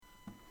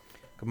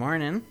Good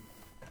morning.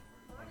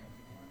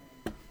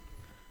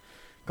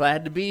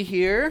 Glad to be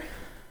here.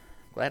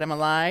 Glad I'm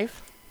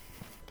alive.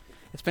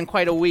 It's been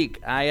quite a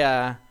week.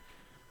 Just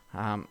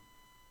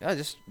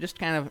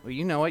kind of,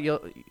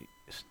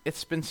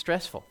 it's been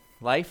stressful.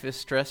 Life is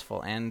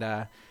stressful, and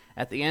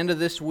at the end of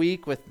this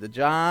week, with the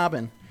job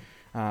and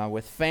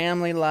with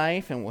family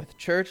life and with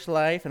church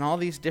life and all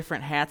these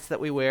different hats that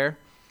we wear,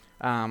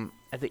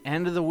 at the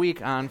end of the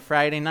week on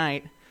Friday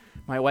night,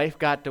 my wife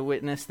got to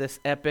witness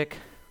this epic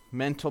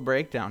mental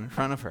breakdown in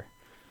front of her.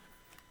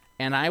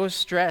 And I was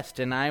stressed,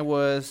 and I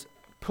was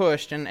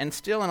pushed, and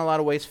still in a lot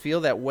of ways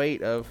feel that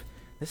weight of,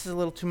 this is a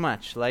little too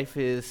much. Life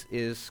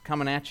is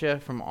coming at you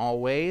from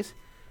all ways,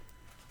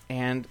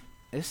 and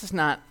this is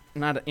not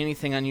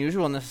anything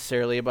unusual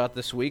necessarily about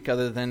this week,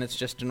 other than it's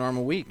just a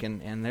normal week,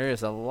 and there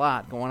is a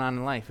lot going on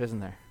in life, isn't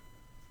there?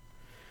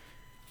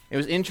 It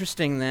was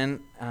interesting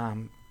then,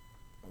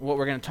 what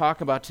we're going to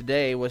talk about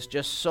today was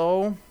just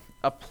so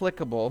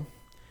applicable,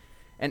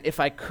 and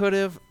if I could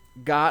have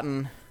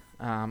gotten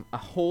a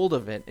hold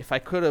of it, if I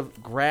could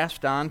have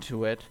grasped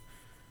onto it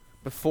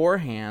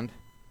beforehand,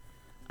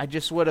 I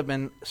just would have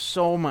been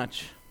so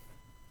much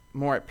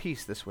more at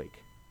peace this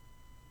week.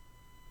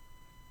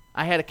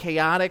 I had a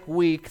chaotic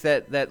week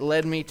that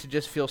led me to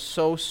just feel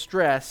so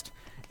stressed,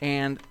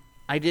 and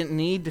I didn't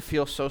need to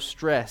feel so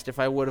stressed if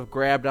I would have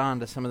grabbed on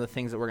to some of the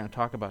things that we're going to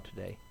talk about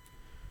today.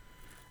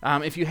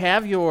 If you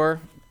have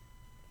your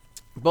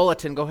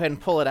bulletin, go ahead and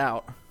pull it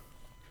out.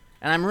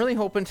 And I'm really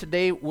hoping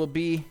today will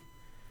be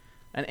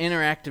an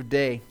interactive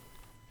day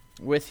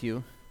with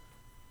you.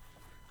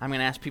 I'm going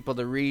to ask people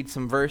to read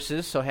some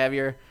verses, so have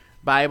your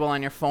Bible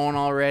on your phone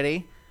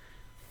already.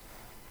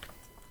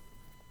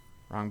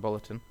 Wrong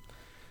bulletin.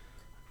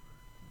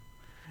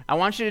 I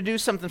want you to do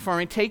something for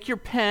me. Take your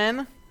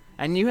pen,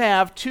 and you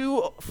have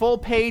 2 full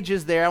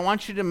pages there. I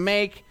want you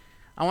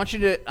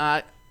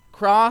to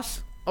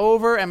cross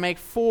over and make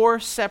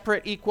 4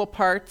 separate equal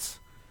parts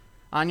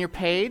on your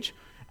page.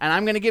 And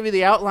I'm going to give you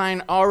the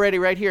outline already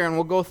right here, and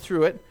we'll go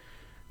through it.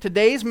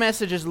 Today's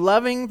message is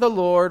loving the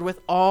Lord with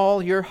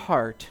all your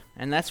heart.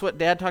 And that's what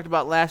Dad talked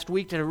about last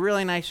week. Did a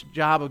really nice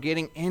job of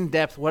getting in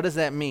depth. What does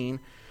that mean?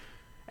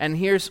 And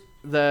here's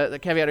the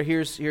caveat, or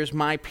here's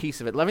my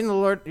piece of it. Loving the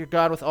Lord your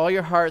God with all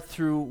your heart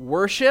through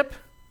worship.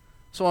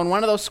 So on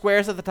one of those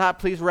squares at the top,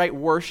 please write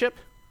worship.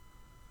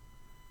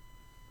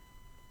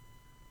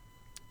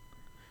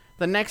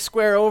 The next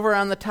square over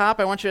on the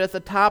top, I want you to at the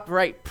top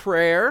write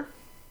prayer.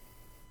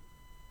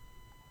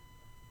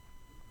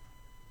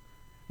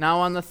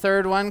 Now on the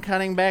third one,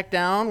 cutting back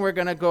down, we're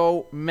going to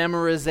go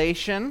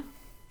memorization.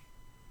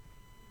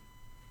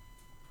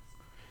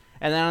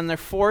 And then on the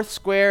 4th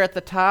square at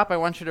the top, I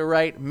want you to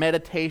write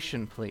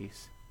meditation,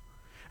 please.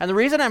 And the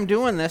reason I'm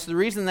doing this, the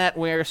reason that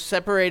we're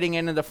separating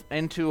into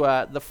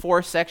the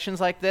 4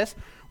 sections like this,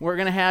 we're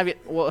going to have,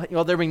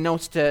 there'll be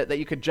notes that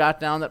you could jot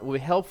down that will be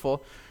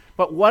helpful.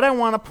 But what I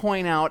want to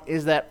point out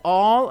is that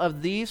all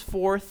of these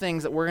 4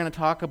 things that we're going to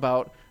talk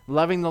about,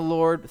 loving the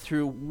Lord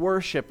through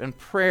worship and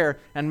prayer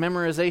and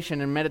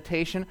memorization and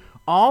meditation,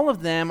 all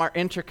of them are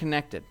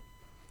interconnected.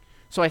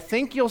 So I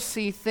think you'll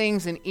see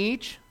things in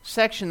each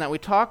section that we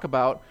talk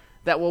about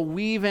that will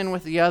weave in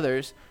with the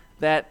others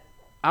that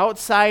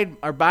outside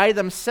or by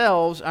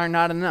themselves are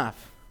not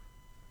enough.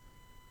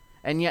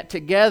 And yet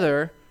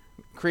together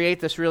create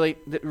this really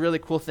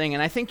cool thing.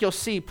 And I think you'll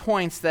see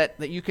points that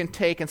you can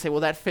take and say,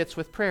 well, that fits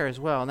with prayer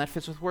as well, and that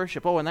fits with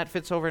worship. Oh, and that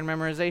fits over in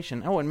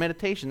memorization. Oh, and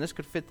meditation, this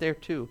could fit there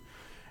too.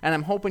 And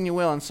I'm hoping you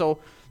will. And so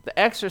the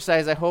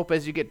exercise, I hope,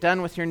 as you get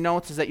done with your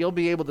notes, is that you'll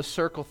be able to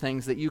circle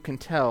things that you can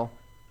tell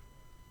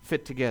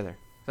fit together.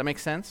 Does that make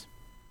sense?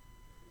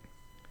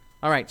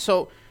 All right,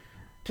 so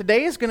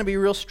today is going to be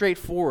real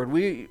straightforward.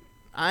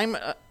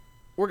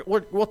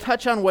 We'll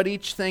touch on what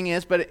each thing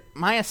is, but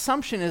my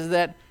assumption is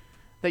that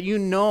you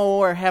know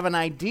or have an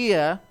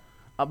idea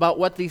about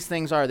what these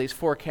things are, these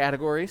 4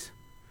 categories.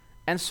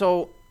 And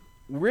so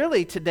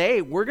really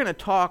today we're going to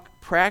talk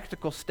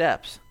practical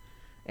steps.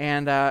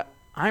 And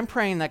I'm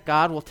praying that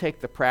God will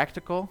take the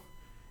practical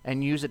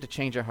and use it to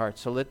change our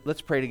hearts. So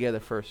let's pray together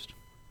first.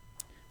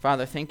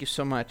 Father, thank you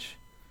so much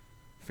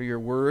for your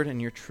word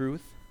and your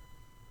truth.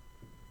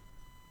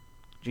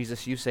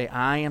 Jesus, you say,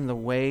 I am the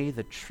way,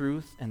 the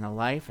truth, and the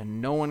life,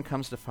 and no one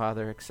comes to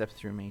Father except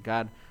through me.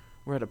 God,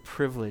 we're at a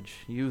privilege,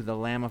 you, the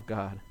Lamb of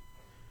God,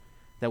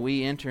 that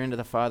we enter into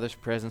the Father's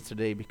presence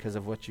today because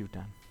of what you've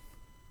done.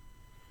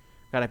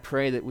 God, I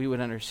pray that we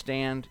would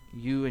understand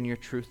you and your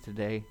truth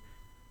today,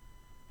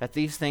 that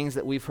these things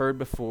that we've heard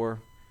before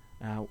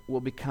will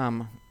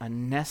become a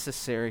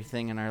necessary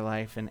thing in our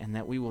life, and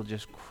that we will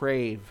just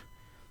crave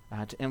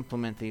to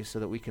implement these so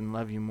that we can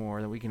love you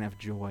more, that we can have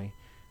joy,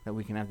 that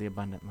we can have the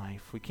abundant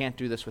life. We can't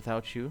do this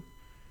without you,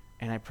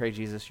 and I pray,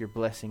 Jesus, your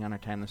blessing on our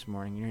time this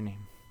morning. In your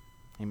name,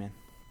 amen.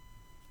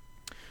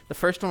 The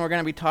first one we're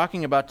going to be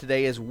talking about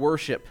today is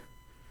worship.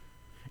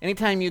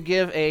 Anytime you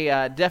give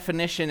a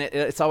definition,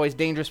 it's always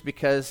dangerous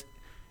because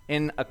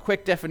in a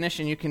quick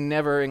definition, you can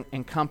never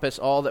encompass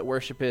all that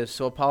worship is,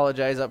 so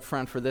apologize up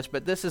front for this,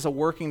 but this is a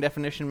working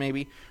definition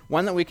maybe,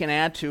 one that we can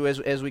add to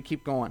as we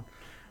keep going.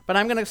 But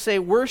I'm going to say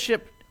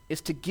worship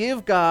is to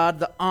give God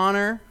the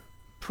honor,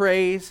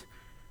 praise,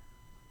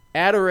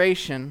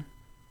 adoration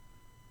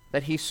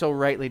that he so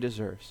rightly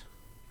deserves.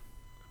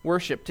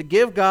 Worship, to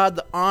give God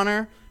the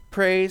honor,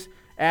 praise,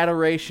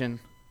 adoration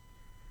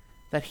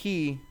that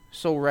he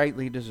so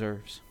rightly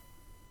deserves.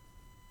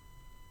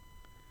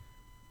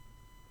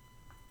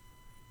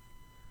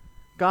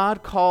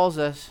 God calls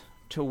us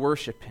to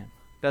worship him,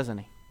 doesn't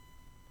he?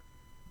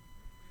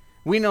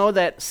 We know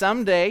that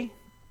someday,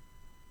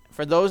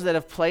 for those that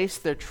have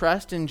placed their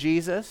trust in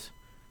Jesus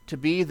to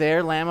be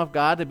their Lamb of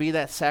God, to be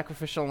that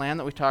sacrificial lamb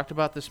that we talked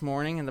about this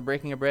morning in the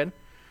breaking of bread,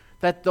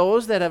 that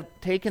those that have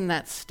taken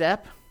that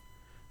step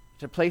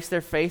to place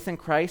their faith in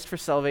Christ for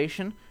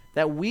salvation,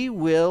 that we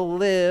will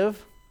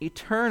live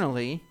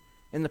eternally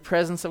in the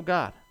presence of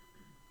God.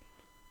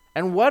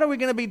 And what are we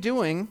going to be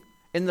doing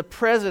in the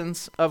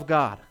presence of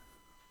God?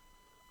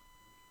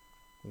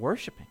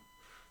 Worshiping.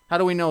 How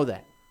do we know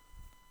that?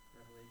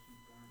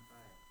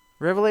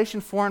 Revelation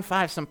 4 and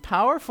 5. Some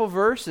powerful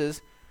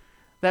verses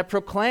that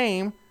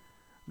proclaim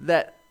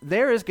that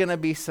there is going to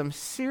be some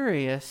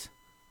serious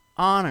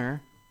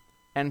honor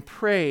and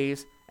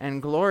praise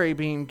and glory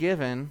being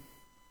given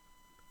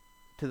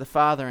to the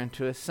Father and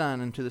to His Son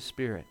and to the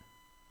Spirit.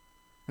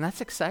 And that's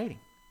exciting.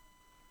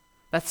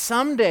 That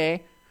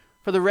someday,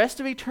 for the rest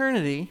of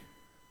eternity,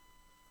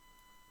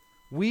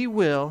 we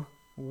will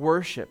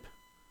worship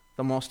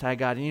the Most High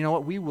God. And you know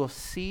what? We will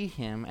see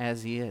Him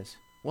as He is.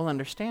 We'll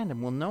understand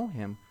Him. We'll know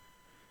Him.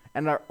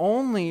 And our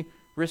only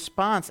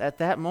response at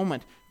that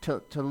moment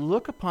to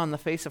look upon the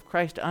face of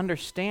Christ, to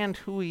understand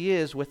who He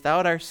is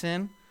without our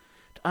sin,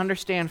 to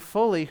understand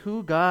fully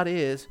who God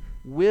is,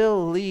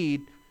 will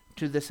lead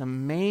to this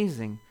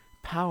amazing,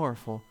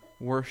 powerful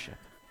worship.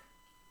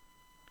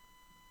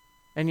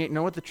 And yet, you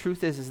know what the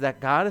truth is that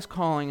God is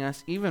calling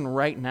us, even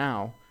right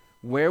now,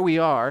 where we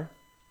are.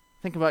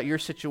 Think about your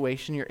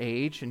situation, your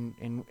age,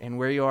 and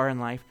where you are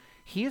in life.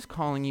 He is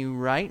calling you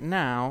right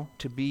now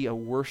to be a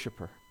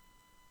worshiper.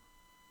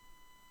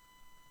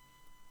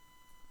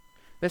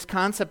 This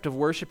concept of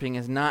worshiping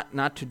is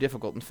not too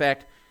difficult. In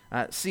fact,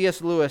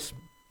 C.S. Lewis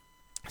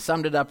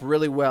summed it up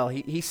really well.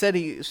 He said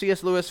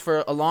C.S. Lewis,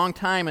 for a long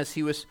time, as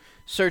he was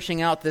searching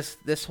out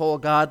this whole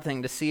God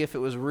thing to see if it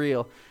was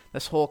real,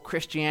 this whole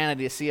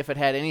Christianity to see if it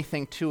had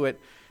anything to it,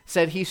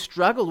 said he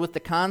struggled with the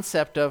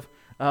concept of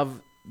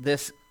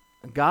this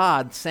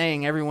God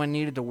saying everyone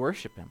needed to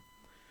worship Him.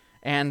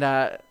 And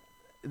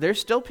there's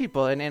still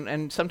people,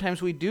 and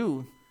sometimes we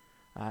do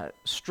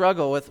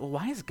struggle with, well,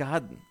 why is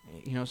God,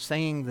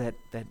 saying that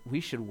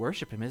we should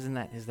worship Him?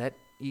 Is that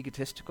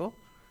egotistical?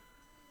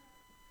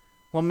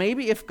 Well,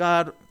 maybe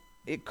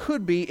it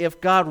could be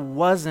if God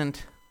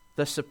wasn't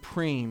the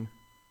supreme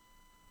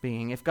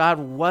being, if God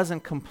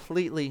wasn't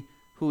completely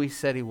who He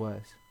said He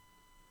was.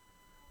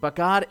 But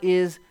God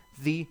is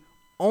the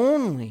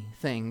only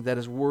thing that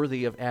is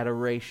worthy of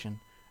adoration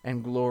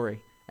and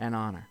glory and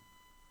honor.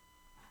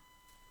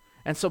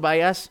 And so by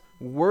us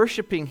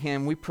worshiping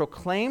Him, we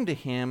proclaim to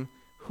Him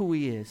who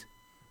He is.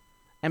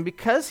 And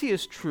because He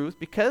is truth,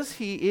 because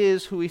He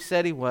is who He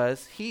said He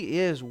was, He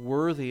is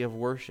worthy of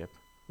worship.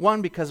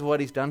 One, because of what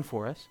He's done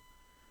for us.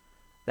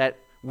 That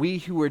we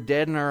who were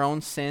dead in our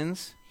own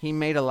sins, He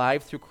made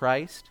alive through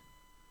Christ.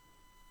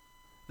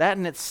 That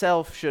in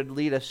itself should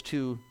lead us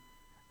to,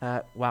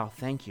 wow,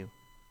 thank you.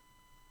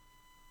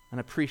 An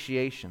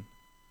appreciation.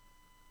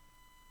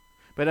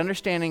 But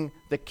understanding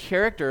the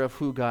character of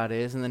who God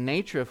is and the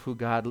nature of who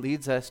God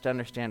leads us to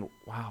understand,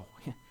 wow,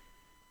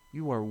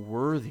 you are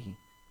worthy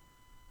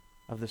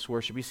of this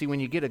worship. You see, when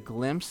you get a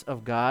glimpse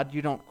of God,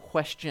 you don't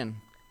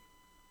question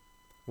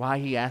why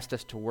He asked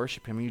us to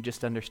worship Him. You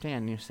just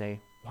understand and you say,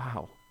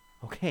 wow,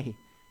 okay,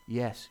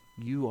 yes,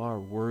 you are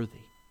worthy.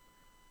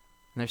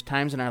 And there's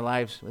times in our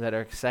lives that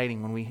are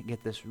exciting when we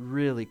get this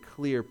really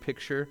clear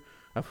picture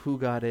of who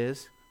God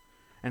is.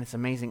 And it's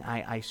amazing.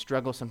 I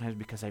struggle sometimes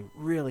because I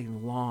really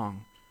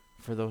long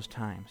for those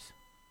times.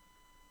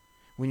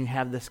 When you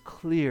have this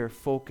clear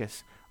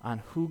focus on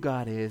who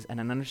God is and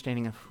an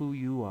understanding of who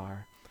you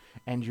are,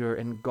 and you're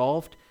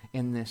engulfed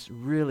in this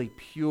really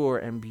pure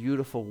and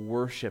beautiful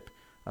worship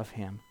of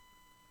Him.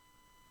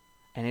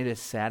 And it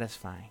is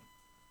satisfying.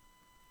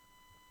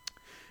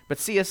 But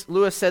C.S.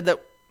 Lewis said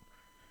that,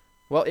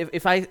 well,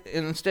 if I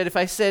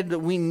said that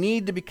we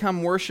need to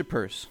become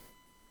worshipers,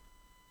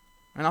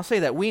 and I'll say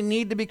that, we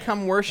need to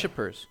become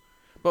worshipers.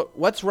 But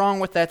what's wrong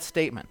with that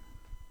statement?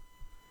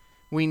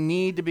 We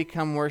need to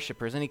become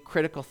worshipers. Any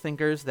critical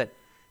thinkers that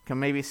can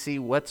maybe see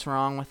what's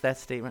wrong with that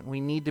statement? We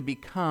need to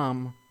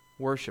become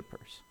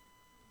worshipers.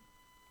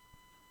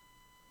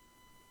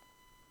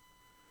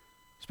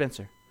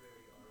 Spencer.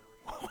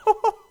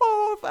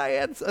 If I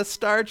had a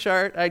star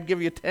chart, I'd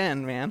give you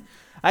 10, man.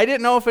 I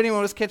didn't know if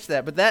anyone was catch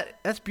that, but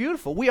that's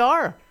beautiful. We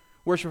are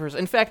worshipers.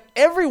 In fact,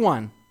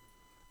 everyone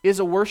is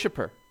a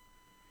worshiper.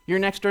 Your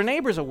next door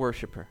neighbor's a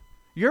worshiper.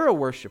 You're a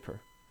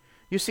worshiper.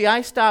 You see,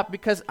 I stopped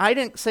because I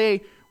didn't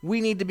say we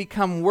need to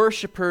become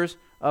worshipers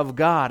of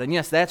God. And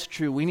yes, that's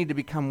true. We need to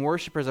become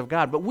worshipers of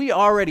God. But we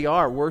already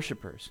are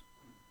worshipers.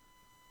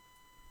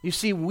 You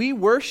see, we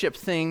worship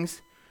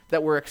things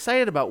that we're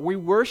excited about. We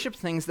worship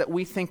things that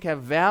we think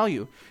have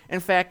value. In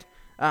fact,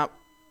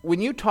 when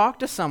you talk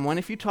to someone,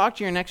 if you talk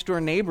to your next door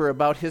neighbor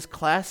about his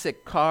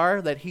classic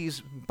car that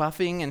he's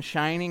buffing and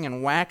shining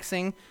and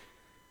waxing,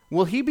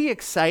 will he be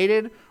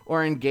excited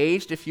or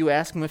engaged if you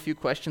ask him a few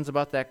questions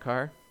about that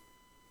car?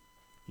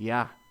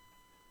 Yeah.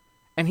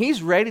 And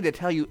he's ready to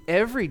tell you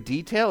every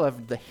detail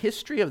of the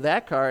history of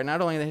that car, and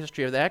not only the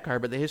history of that car,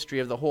 but the history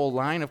of the whole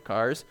line of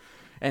cars.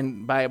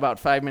 And by about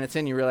 5 minutes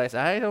in, you realize,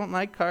 I don't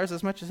like cars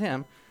as much as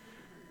him.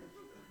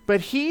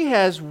 But he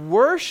has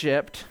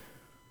worshipped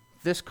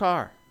this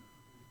car.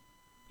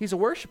 He's a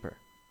worshiper.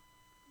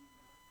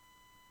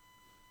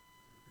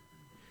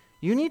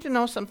 You need to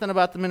know something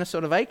about the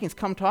Minnesota Vikings,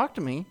 come talk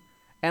to me,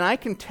 and I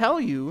can tell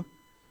you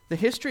the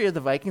history of the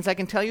Vikings. I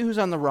can tell you who's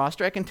on the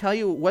roster. I can tell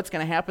you what's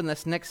going to happen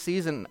this next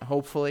season,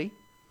 hopefully.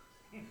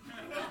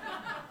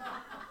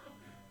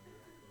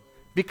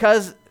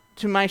 Because,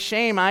 to my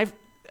shame, I've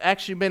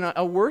actually been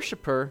a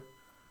worshiper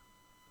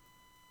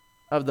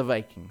of the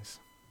Vikings.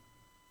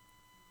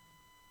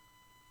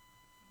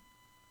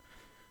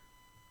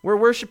 We're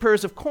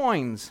worshipers of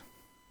coins,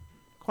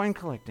 coin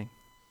collecting,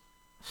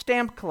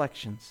 stamp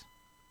collections,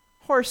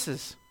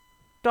 horses,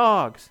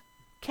 dogs,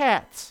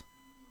 cats.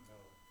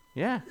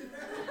 Yeah,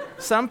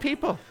 some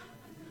people.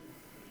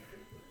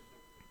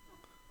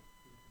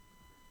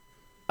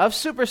 Of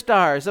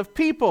superstars, of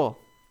people,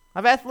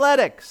 of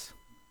athletics.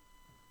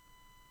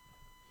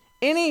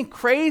 Any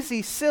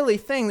crazy, silly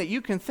thing that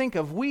you can think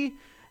of, we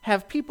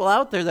have people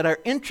out there that are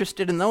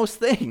interested in those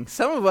things.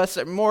 Some of us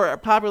are more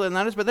popular than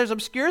others, but there's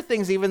obscure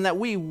things even that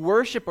we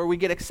worship or we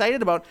get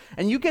excited about,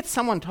 and you get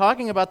someone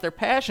talking about their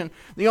passion,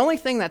 the only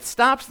thing that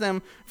stops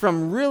them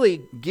from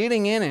really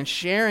getting in and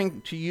sharing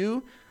to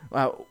you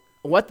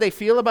what they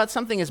feel about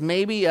something is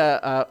maybe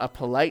a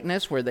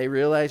politeness where they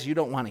realize you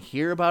don't want to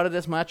hear about it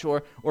as much,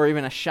 or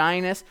even a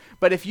shyness.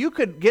 But if you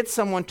could get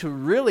someone to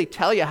really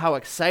tell you how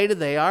excited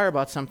they are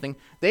about something,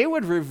 they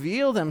would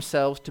reveal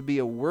themselves to be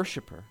a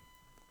worshiper.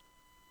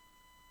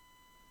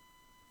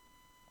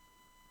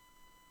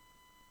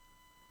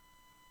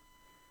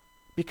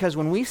 Because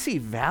when we see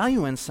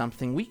value in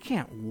something, we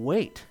can't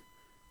wait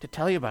to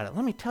tell you about it.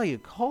 Let me tell you,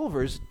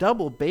 Culver's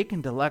Double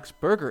Bacon Deluxe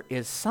Burger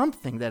is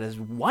something that is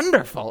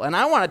wonderful, and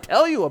I want to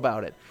tell you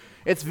about it.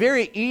 It's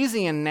very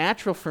easy and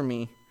natural for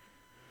me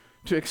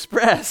to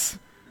express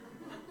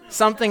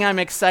something I'm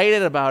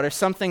excited about or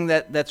something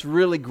that's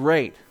really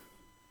great.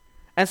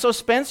 And so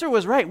Spencer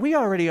was right. We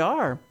already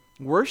are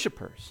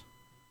worshipers.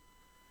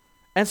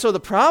 And so the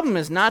problem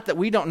is not that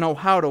we don't know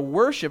how to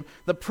worship.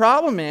 The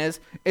problem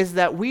is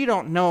that we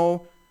don't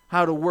know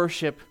how to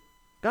worship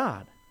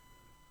God.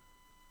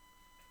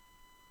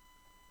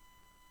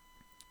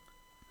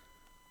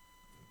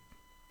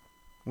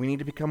 We need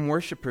to become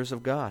worshipers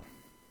of God.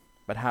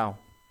 But how?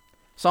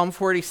 Psalm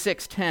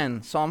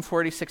 46:10. Psalm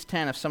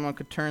 46:10, if someone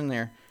could turn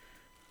there.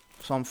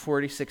 Psalm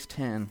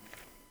 46:10.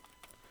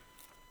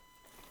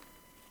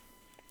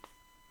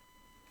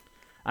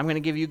 I'm going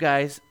to give you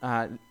guys,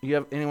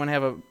 anyone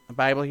have a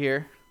Bible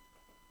here?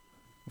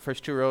 The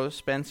first two rows.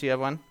 Spence, you have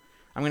one?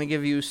 I'm going to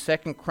give you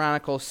 2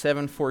 Chronicles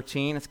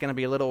 7:14. It's going to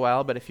be a little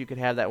while, but if you could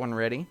have that one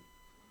ready.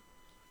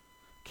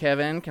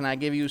 Kevin, can I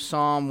give you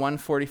Psalm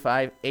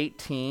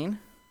 145:18?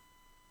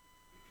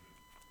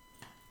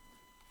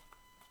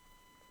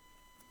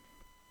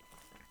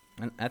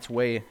 And that's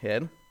way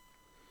ahead.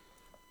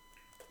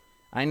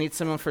 I need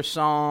someone for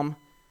Psalm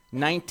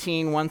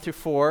 19, 1 through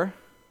 4.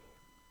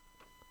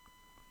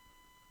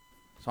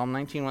 Psalm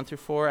 19, 1 through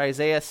 4.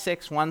 Isaiah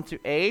 6, 1 through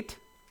 8.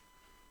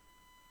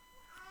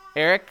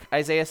 Eric,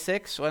 Isaiah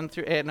 6, 1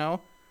 through 8.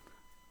 No.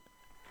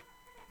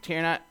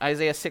 Tierna,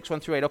 Isaiah 6, 1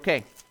 through 8.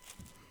 Okay.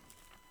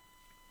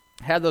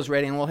 Have those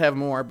ready, and we'll have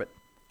more, but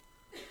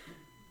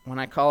when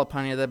I call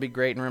upon you, that'd be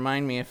great. And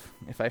remind me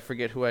if I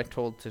forget who I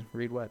told to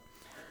read what.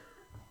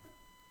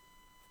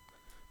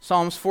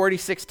 Psalms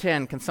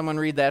 46:10. Can someone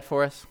read that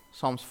for us?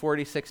 Psalms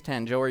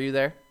 46:10. Joe, are you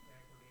there?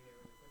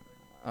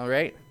 All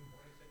right.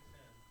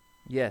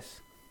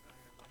 Yes.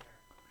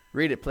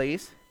 Read it,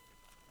 please.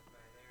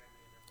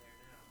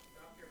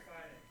 Stop your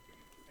fighting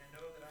and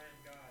know that I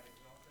am God,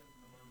 exalted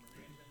among the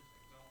nations,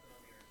 exalted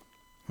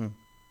on the earth.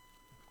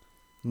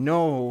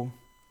 Know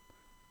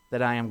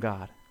that I am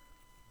God.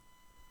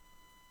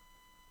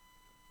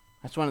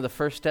 That's one of the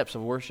first steps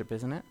of worship,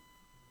 isn't it?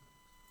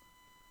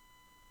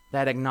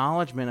 That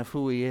acknowledgement of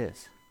who He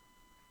is.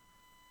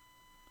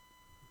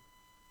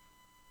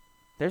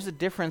 There's a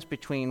difference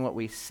between what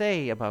we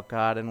say about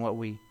God and what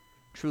we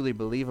truly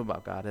believe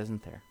about God,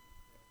 isn't there?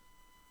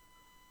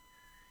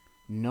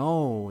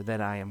 Know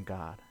that I am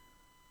God.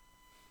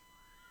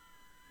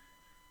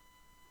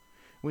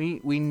 We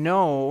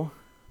know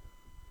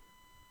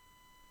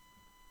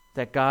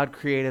that God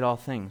created all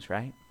things,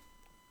 right?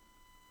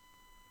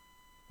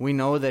 We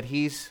know that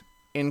He's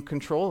in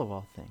control of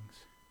all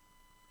things.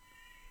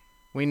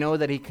 We know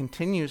that He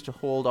continues to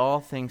hold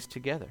all things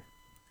together.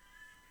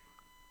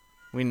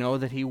 We know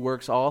that He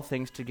works all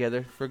things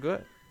together for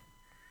good.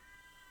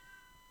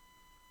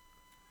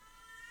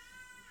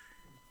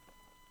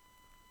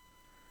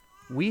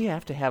 we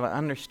have to have an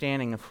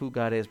understanding of who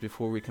God is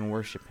before we can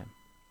worship him.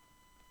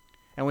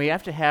 And we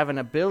have to have an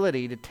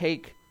ability to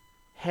take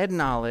head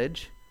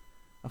knowledge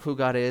of who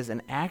God is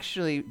and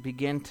actually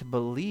begin to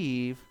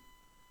believe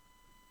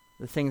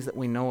the things that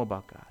we know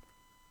about God.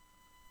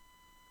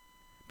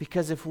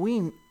 Because if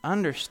we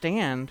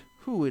understand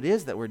who it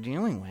is that we're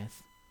dealing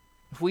with,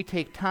 if we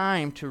take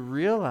time to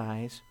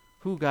realize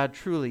who God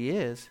truly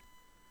is,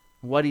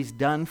 what he's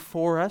done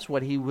for us,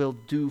 what he will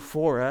do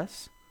for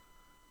us,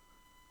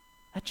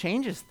 that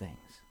changes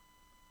things.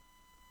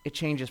 It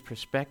changes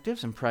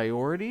perspectives and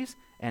priorities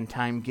and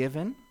time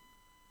given.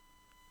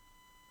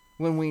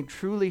 When we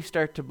truly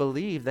start to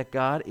believe that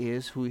God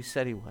is who he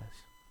said he was.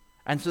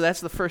 And so that's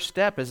the first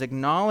step, is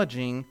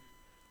acknowledging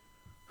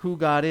who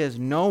God is,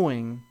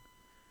 knowing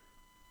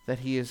that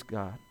he is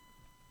God.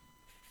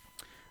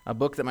 A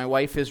book that my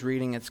wife is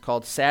reading, it's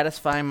called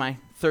Satisfy My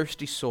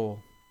Thirsty Soul,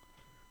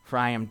 for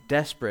I Am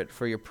Desperate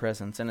for Your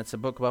Presence. And it's a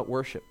book about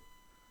worship.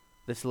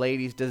 This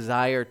lady's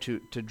desire to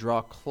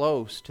draw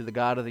close to the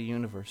God of the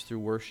universe through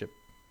worship.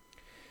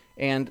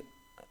 And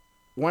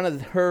one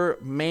of her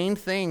main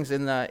things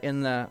in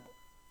the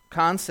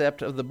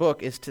concept of the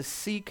book is to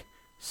seek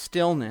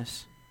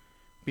stillness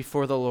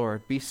before the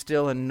Lord. Be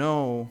still and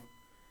know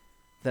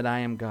that I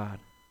am God.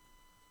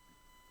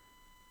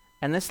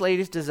 And this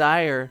lady's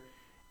desire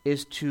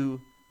is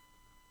to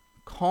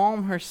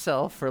calm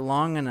herself for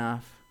long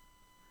enough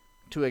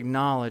to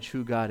acknowledge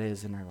who God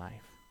is in her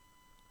life.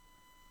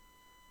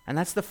 And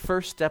that's the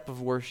first step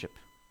of worship,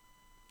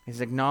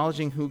 is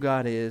acknowledging who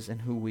God is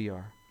and who we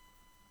are.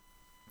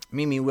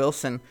 Mimi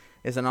Wilson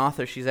is an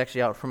author. She's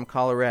actually out from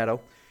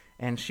Colorado.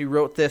 And she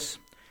wrote this.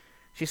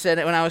 She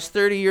said, when I was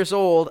 30 years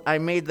old, I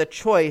made the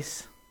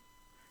choice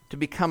to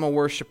become a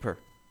worshiper.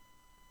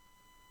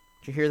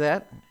 Did you hear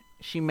that?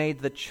 She made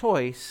the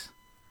choice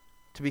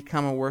to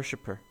become a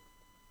worshiper.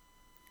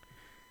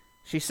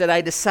 She said,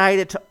 I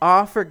decided to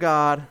offer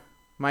God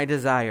my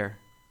desire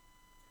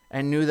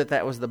and knew that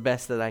that was the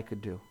best that I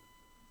could do.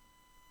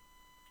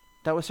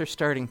 That was her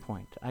starting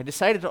point. I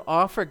decided to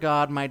offer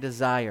God my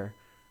desire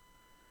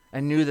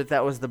and knew that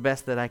that was the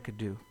best that I could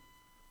do.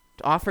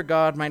 To offer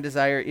God my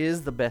desire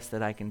is the best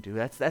that I can do.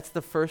 That's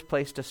the first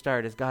place to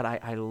start, is God,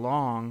 I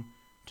long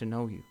to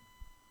know you.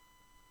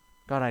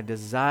 God, I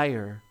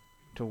desire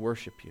to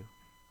worship you.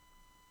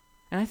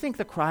 And I think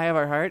the cry of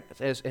our heart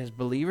as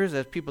believers,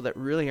 as people that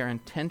really are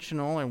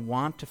intentional and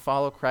want to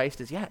follow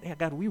Christ is, yeah,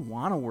 God, we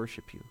want to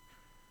worship you.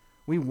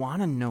 We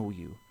want to know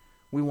you.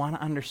 We want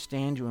to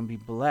understand you and be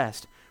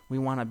blessed. We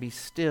want to be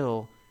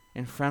still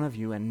in front of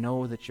you and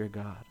know that you're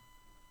God.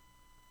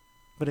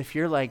 But if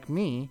you're like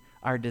me,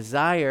 our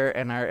desire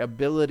and our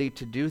ability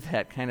to do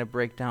that kind of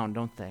break down,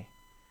 don't they?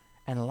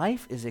 And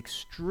life is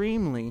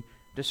extremely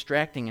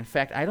distracting. In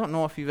fact, I don't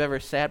know if you've ever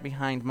sat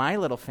behind my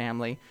little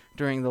family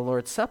during the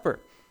Lord's Supper,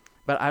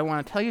 but I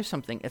want to tell you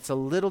something. It's a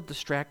little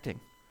distracting.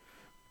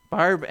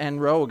 Barb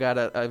and Ro got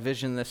a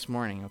vision this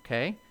morning,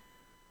 okay?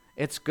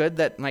 It's good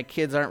that my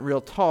kids aren't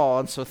real tall,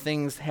 and so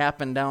things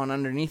happen down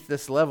underneath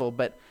this level,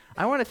 but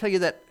I want to tell you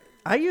that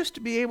I used to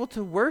be able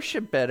to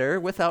worship better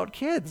without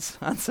kids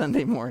on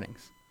Sunday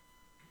mornings.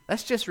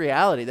 That's just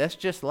reality. That's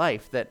just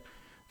life,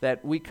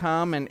 that we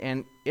come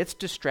and it's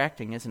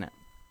distracting, isn't it?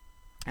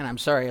 And I'm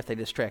sorry if they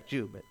distract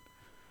you,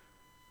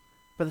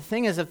 but the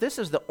thing is, if this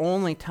is the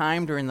only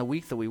time during the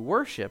week that we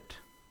worshiped,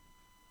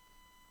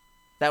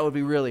 that would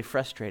be really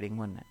frustrating,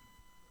 wouldn't it?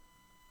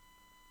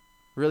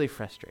 Really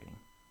frustrating.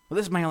 Well,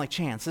 this is my only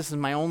chance. This is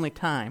my only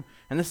time.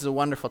 And this is a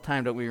wonderful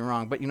time, don't get me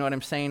wrong. But you know what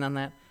I'm saying on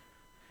that?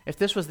 If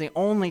this was the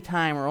only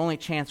time or only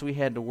chance we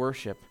had to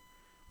worship,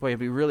 boy, it'd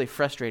be really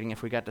frustrating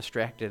if we got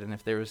distracted and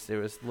if there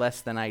was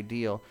less than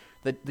ideal.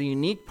 The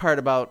unique part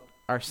about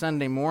our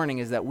Sunday morning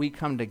is that we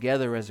come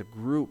together as a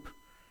group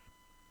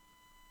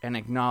and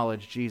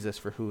acknowledge Jesus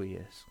for who he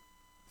is.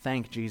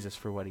 Thank Jesus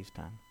for what he's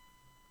done.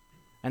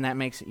 And that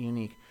makes it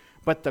unique.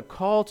 But the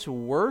call to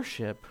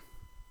worship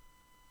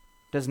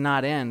does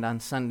not end on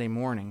Sunday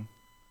morning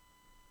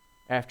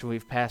after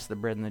we've passed the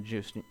bread and the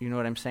juice. You know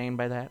what I'm saying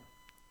by that?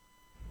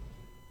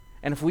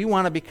 And if we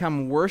want to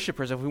become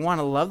worshipers, if we want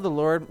to love the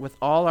Lord with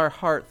all our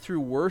heart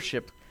through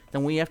worship,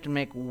 then we have to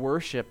make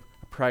worship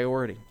a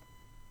priority.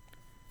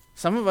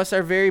 Some of us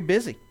are very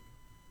busy.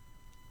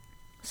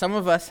 Some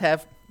of us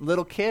have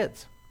little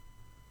kids.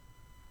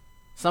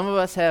 Some of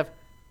us have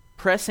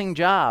pressing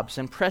jobs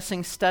and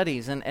pressing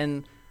studies,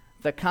 and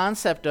the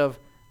concept of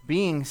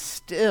being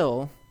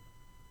still,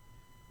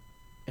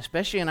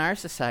 especially in our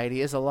society,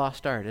 is a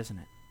lost art, isn't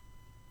it?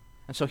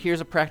 And so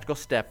here's a practical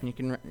step, and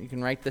you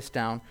can write this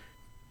down.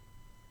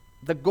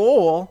 The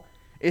goal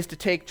is to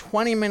take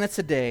 20 minutes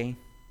a day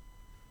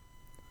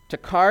to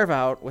carve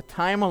out with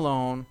time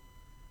alone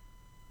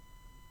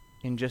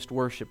in just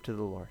worship to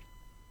the Lord.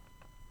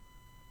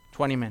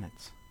 20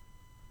 minutes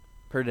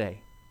per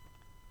day.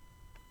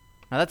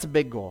 Now that's a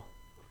big goal.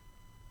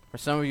 For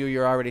some of you,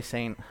 you're already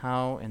saying,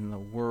 how in the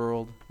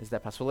world is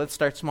that possible? Let's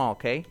start small,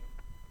 okay?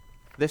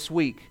 This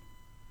week,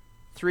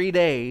 3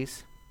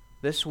 days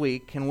this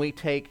week, can we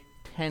take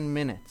 10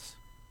 minutes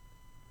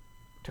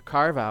to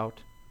carve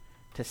out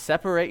to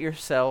separate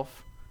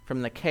yourself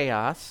from the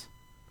chaos.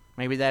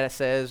 Maybe that it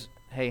says,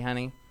 hey,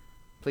 honey,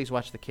 please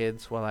watch the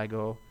kids while I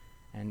go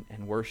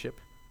and worship.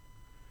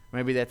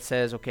 Maybe that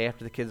says, okay,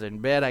 after the kids are in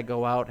bed, I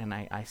go out and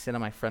I sit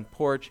on my front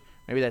porch.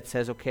 Maybe that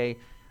says, okay,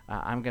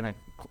 I'm going to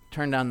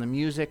turn down the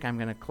music. I'm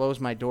going to close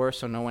my door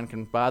so no one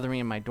can bother me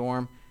in my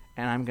dorm.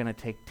 And I'm going to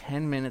take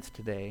 10 minutes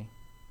today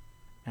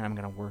and I'm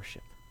going to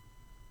worship.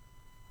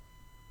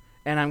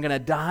 And I'm going to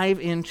dive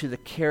into the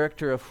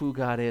character of who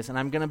God is. And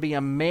I'm going to be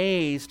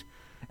amazed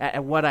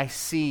at what I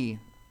see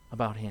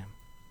about him.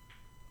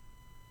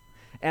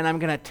 And I'm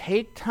going to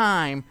take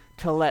time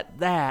to let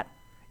that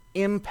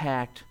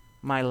impact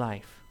my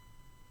life.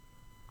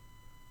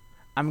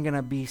 I'm going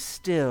to be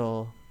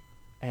still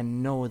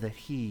and know that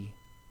he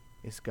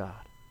is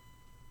God.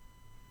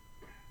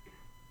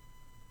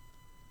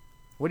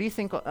 What do you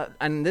think,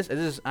 and this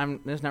is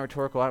not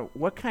rhetorical,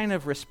 what kind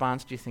of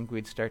response do you think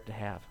we'd start to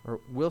have, or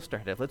will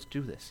start to have? Let's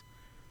do this.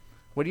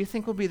 What do you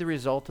think will be the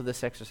result of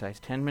this exercise?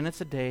 10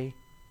 minutes a day,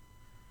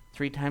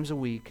 3 times a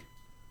week,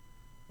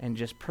 and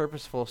just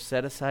purposeful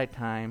set-aside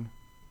time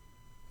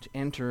to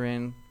enter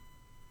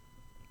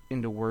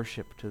into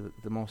worship to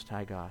the Most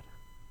High God.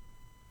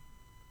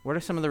 What are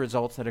some of the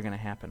results that are going to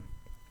happen?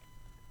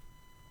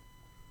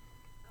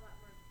 A lot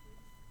more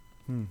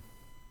peace.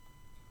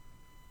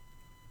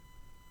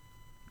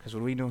 Because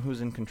when we know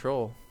who's in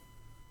control.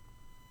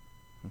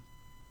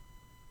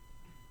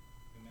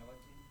 Humility.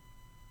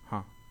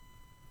 Huh.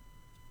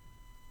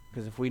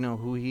 Because if we know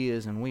who he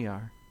is and we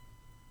are.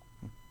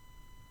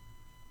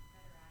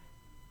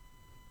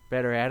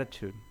 Better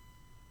attitude.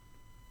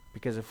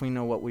 Because if we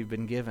know what we've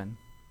been given.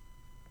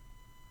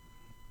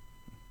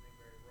 I think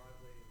very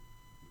broadly, we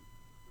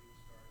start spending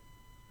time with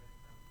the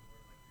Lord like we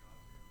ought to, or spend time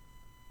with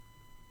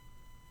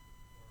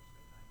the Lord more,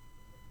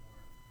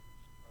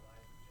 our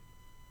lives will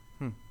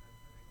change. Hmm. I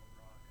think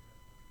overall, I think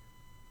that's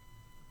what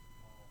we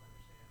can all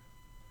understand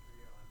and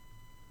agree on.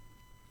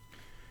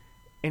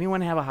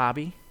 Anyone have a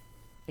hobby?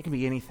 It can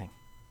be anything.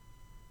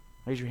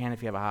 Raise your hand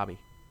if you have a hobby.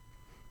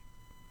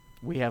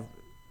 We have...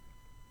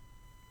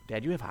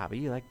 Dad, you have a hobby.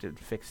 You like to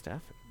fix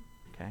stuff.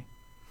 Okay.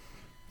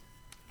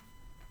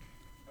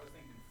 I was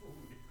thinking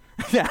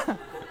food. Yeah.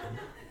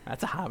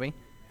 That's a hobby.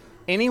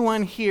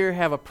 Anyone here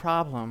have a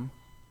problem?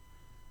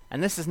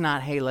 And this is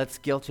not, hey, let's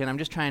guilt you. And I'm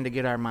just trying to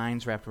get our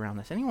minds wrapped around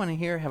this. Anyone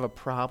here have a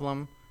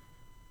problem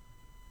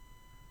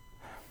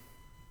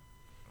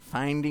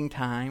finding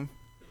time,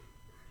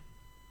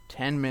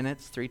 10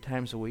 minutes, 3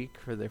 times a week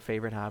for their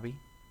favorite hobby?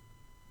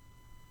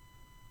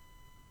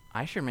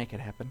 I sure make it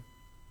happen.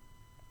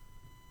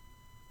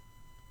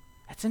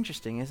 That's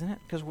interesting, isn't it?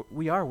 Because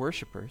we are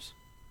worshipers.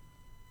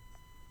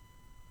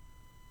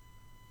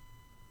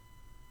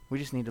 We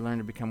just need to learn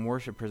to become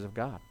worshipers of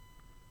God.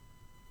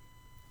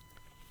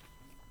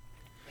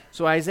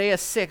 So Isaiah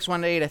 6,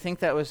 1-8, I think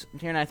that was,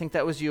 Tierna, I think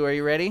that was you. Are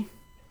you ready?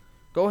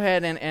 Go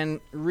ahead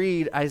and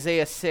read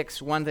Isaiah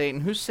 6, 1-8.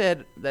 And who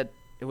said that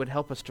it would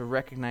help us to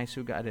recognize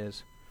who God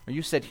is? Or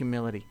you said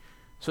humility.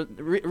 So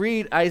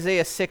read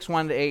Isaiah 6,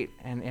 1-8.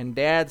 And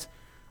Dad's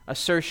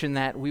assertion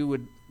that we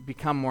would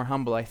become more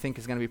humble, I think,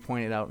 is going to be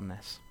pointed out in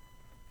this.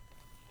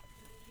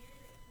 In the year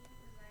that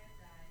King Uzziah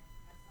died,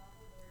 I saw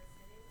the Lord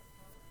sitting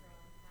upon a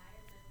throne, high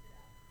and lifted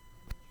up,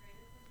 and the train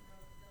of his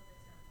robe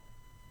filled the temple.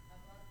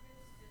 Above him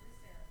stood the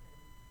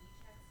seraphim. Each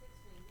had 6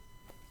 wings.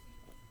 With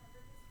 2 each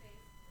covered his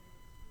face, and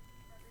with 2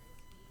 each covered his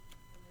feet,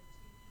 and with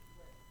 2 each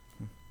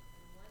flew. And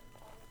one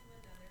called to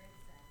another and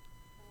said,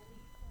 Holy,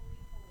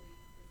 holy, holy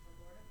is the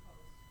Lord of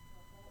hosts.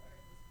 The whole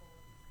earth is full of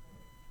his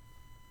glory.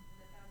 And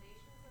the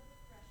foundations of the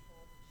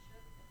threshold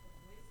shook at the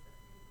voice of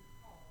him who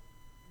called,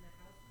 and the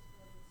house was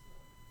filled with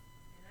smoke.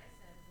 And I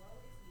said, Woe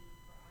is me,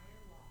 for I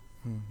am lost.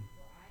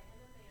 For I am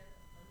a man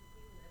of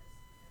unclean lips,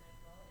 and I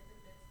dwell in the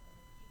midst of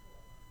a people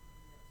of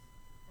unclean lips.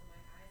 For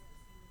my eyes have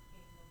seen the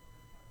King, the Lord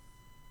of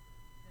hosts.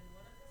 Then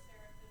one of the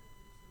seraphim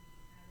flew to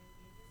me, having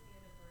in his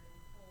hand a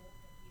burning coal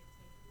that he had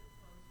taken with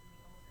tongs from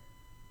the altar.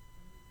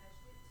 And he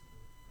touched it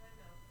to my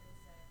mouth and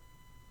said,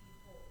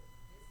 Behold,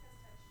 this has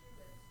touched your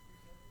lips,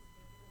 your guilt is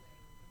taken away,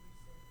 and your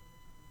sin is atoned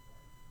for.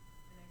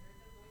 And I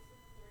heard the voice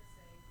of the Lord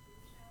saying,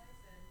 Whom shall I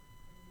send,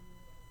 and who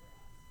will go for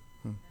us?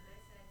 Then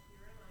I said,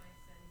 Here am I,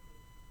 send me.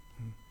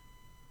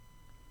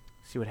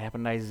 See what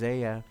happened?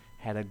 Isaiah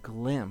had a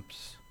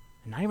glimpse,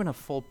 not even a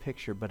full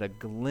picture, but a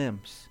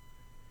glimpse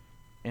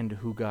into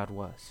who God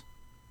was.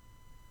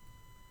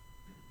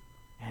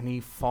 And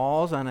he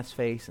falls on his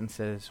face and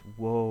says,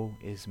 Woe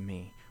is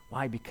me.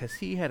 Why? Because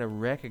he had a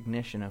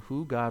recognition of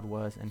who God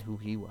was and who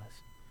he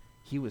was.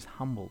 He was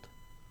humbled.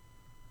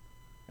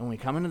 And when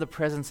we come into the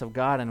presence of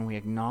God and we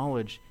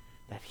acknowledge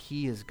that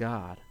he is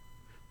God,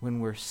 when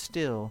we're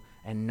still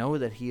and know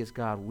that he is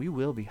God, we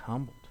will be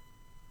humbled.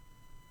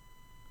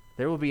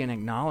 There will be an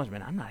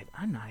acknowledgement, I'm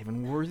not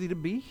even worthy to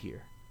be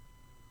here.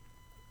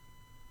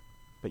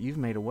 But you've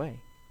made a way.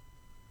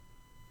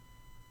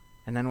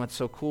 And then what's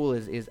so cool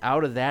is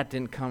out of that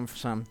didn't come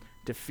some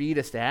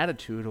defeatist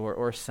attitude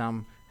or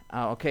some,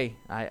 okay,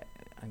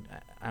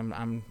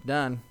 I'm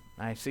done.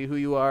 I see who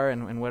you are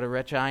and what a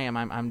wretch I am.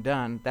 I'm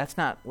done. That's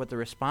not what the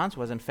response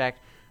was. In fact,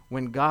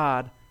 when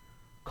God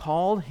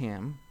called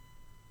him,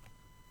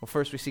 well,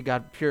 first we see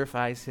God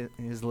purifies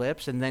his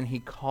lips, and then he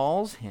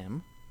calls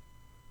him.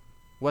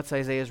 What's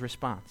Isaiah's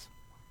response?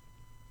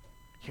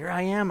 Here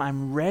I am,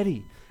 I'm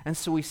ready. And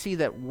so we see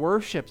that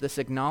worship, this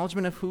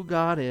acknowledgement of who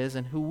God is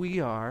and who we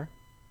are,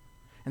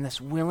 and this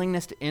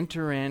willingness to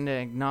enter in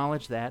and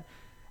acknowledge that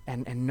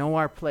and know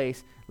our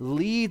place,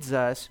 leads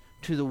us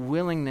to the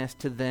willingness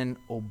to then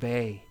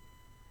obey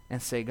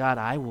and say, God,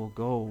 I will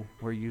go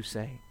where you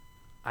say.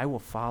 I will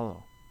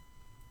follow.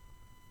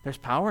 There's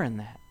power in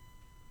that.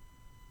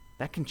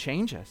 That can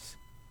change us.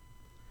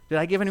 Did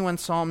I give anyone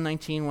Psalm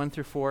 19, 1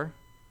 through 4?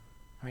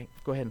 All right,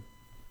 go ahead.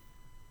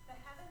 The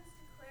heavens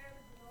declare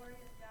the glory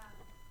of God.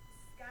 The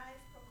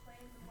skies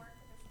proclaim the work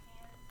of his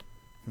hands.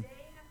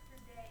 Day after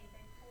day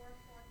they pour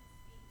forth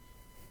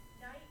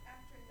speech. Night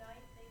after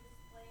night they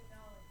display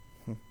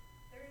knowledge.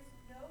 There is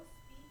no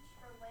speech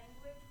or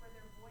language where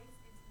their voice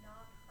is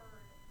not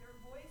heard. Their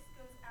voice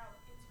goes out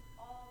into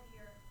all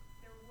the earth,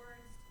 their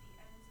words to the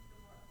ends of the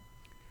world.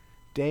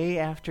 Day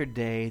after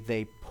day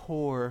they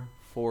pour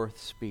forth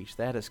speech.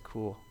 That is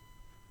cool.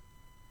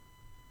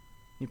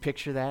 You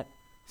picture that?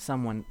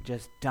 Someone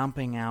just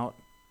dumping out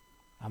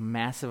a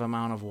massive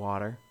amount of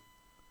water.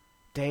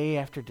 Day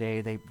after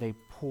day, they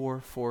pour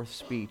forth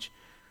speech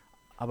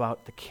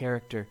about the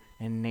character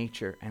and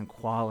nature and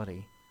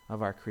quality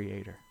of our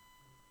Creator.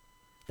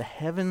 The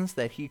heavens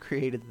that he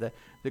created,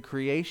 the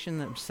creation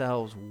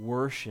themselves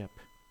worship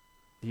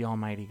the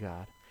Almighty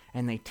God.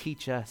 And they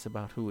teach us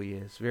about who he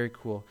is. Very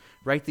cool.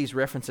 Write these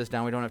references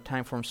down. We don't have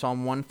time for them.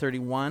 Psalm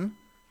 131,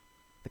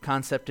 the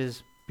concept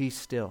is, be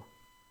still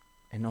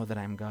and know that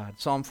I am God.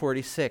 Psalm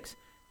 46,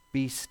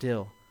 be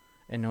still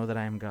and know that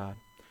I am God.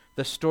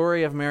 The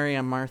story of Mary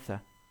and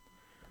Martha.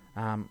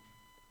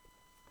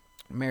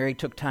 Mary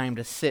took time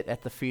to sit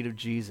at the feet of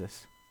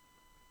Jesus.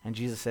 And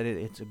Jesus said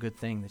it's a good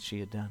thing that she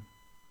had done.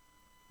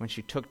 When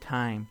she took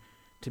time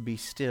to be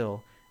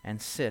still and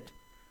sit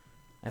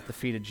at the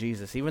feet of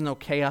Jesus. Even though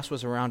chaos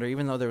was around her,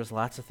 even though there was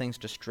lots of things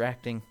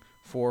distracting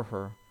for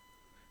her,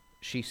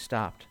 she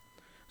stopped.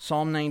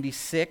 Psalm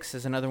 96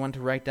 is another one to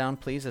write down,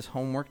 please, as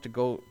homework to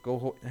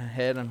go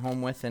ahead and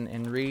home with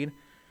and read.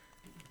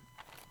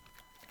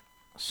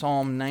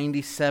 Psalm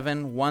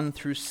 97, 1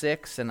 through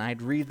 6, and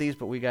I'd read these,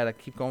 but we got to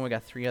keep going. We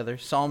got 3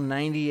 others. Psalm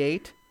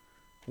 98,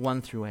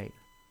 1 through 8.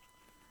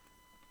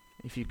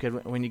 If you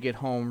could, when you get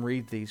home,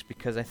 read these,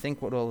 because I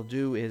think what it'll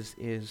do is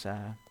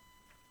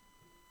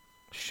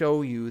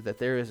show you that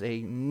there is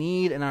a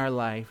need in our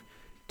life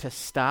to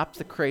stop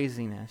the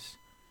craziness,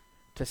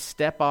 to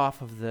step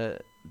off of the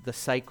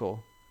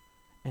cycle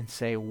and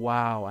say,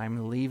 wow,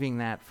 I'm leaving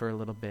that for a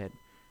little bit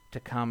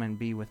to come and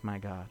be with my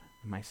God,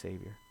 my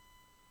Savior.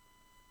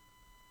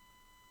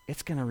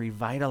 It's going to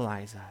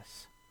revitalize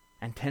us.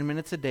 And 10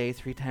 minutes a day,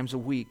 3 times a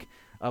week,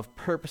 of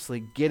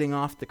purposely getting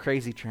off the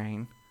crazy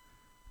train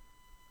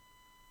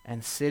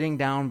and sitting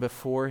down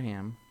before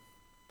him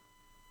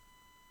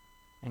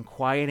and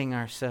quieting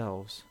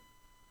ourselves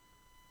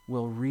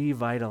will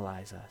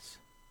revitalize us.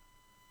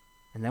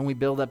 And then we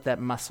build up that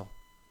muscle,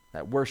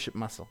 that worship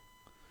muscle.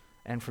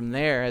 And from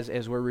there,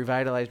 as we're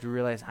revitalized, we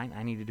realize,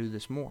 I need to do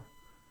this more.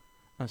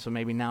 And so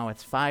maybe now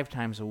it's 5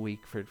 times a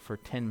week for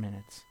 10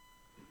 minutes.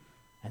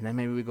 And then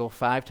maybe we go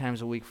 5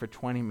 times a week for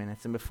 20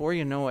 minutes. And before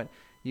you know it,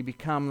 you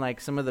become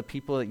like some of the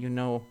people that you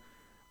know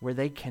where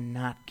they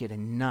cannot get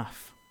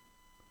enough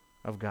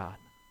of God.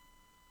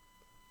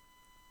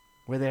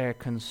 Where they're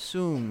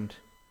consumed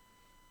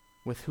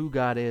with who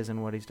God is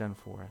and what he's done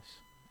for us.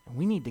 And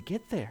we need to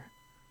get there.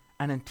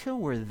 And until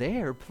we're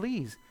there,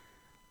 please,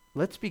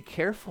 let's be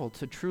careful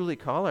to truly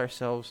call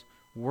ourselves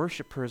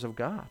worshipers of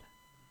God.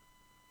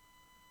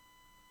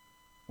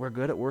 We're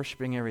good at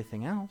worshiping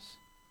everything else.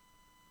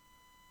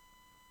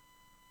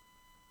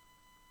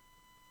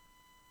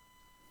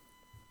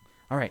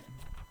 All right.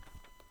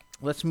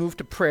 Let's move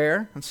to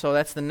prayer. And so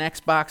that's the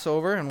next box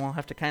over, and we'll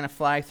have to kind of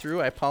fly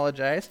through. I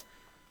apologize.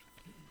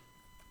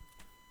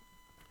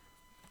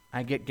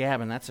 I get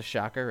gabbing. That's a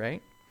shocker,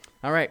 right?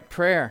 All right,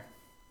 prayer.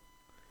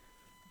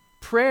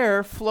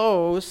 Prayer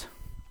flows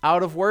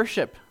out of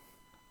worship.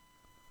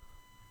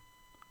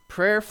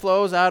 Prayer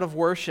flows out of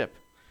worship.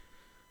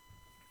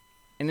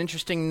 An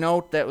interesting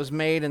note that was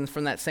made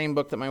from that same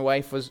book that my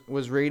wife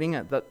was reading,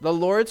 the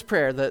Lord's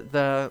Prayer,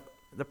 the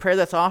prayer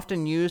that's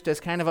often used as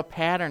kind of a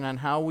pattern on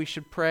how we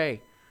should pray.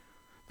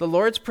 The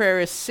Lord's Prayer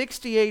is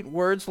 68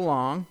 words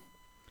long.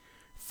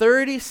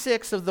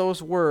 36 of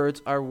those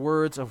words are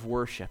words of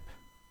worship.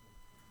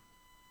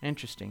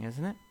 Interesting,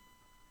 isn't it?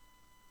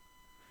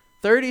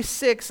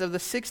 36 of the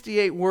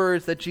 68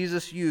 words that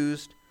Jesus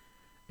used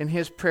in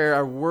his prayer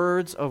are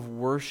words of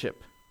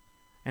worship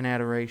and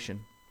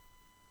adoration.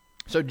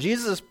 So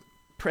Jesus'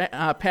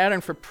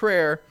 pattern for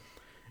prayer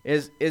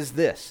is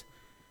this.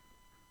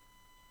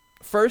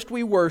 First,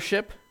 we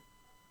worship.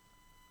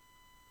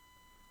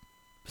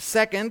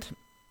 Second,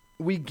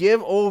 we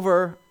give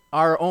over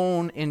our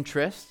own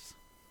interests.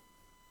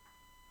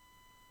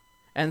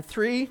 And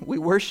 3, we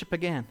worship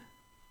again.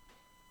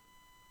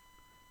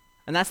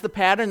 And that's the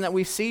pattern that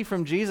we see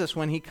from Jesus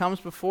when he comes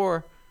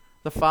before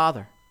the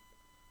Father.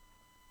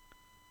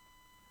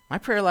 My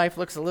prayer life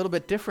looks a little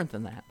bit different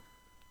than that.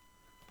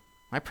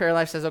 My prayer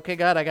life says, okay,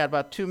 God, I got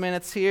about 2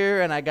 minutes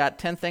here, and I got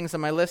 10 things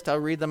on my list. I'll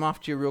read them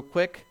off to you real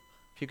quick.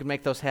 If you can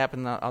make those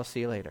happen, I'll see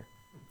you later.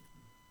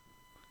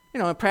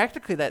 And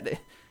practically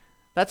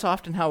that's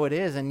often how it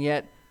is, and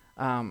yet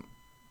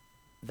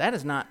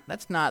that's not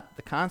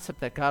the concept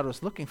that God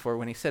was looking for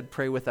when he said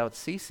pray without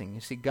ceasing.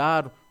 You see,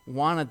 God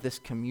wanted this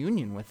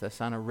communion with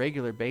us on a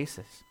regular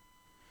basis.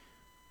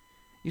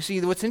 You see,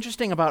 what's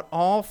interesting about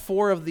all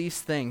 4 of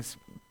these things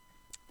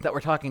that we're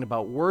talking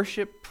about,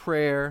 worship,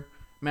 prayer,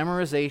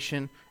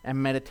 memorization,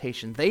 and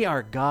meditation, they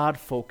are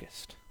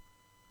God-focused.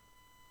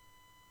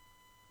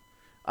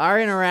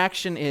 Our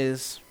interaction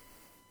is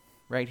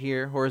right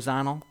here,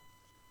 horizontal.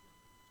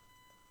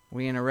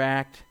 We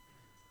interact.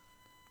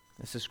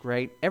 This is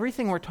great.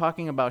 Everything we're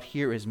talking about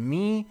here is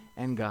me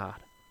and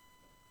God.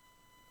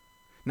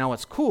 Now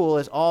what's cool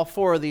is all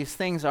 4 of these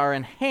things are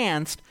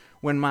enhanced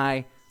when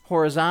my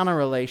horizontal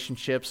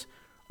relationships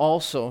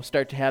also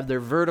start to have their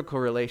vertical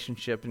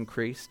relationship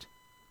increased.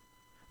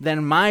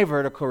 Then my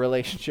vertical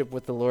relationship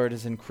with the Lord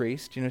is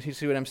increased. You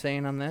see what I'm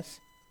saying on this?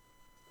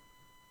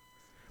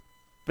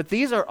 But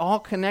these are all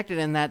connected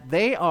in that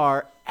they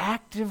are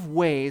active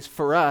ways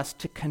for us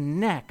to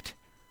connect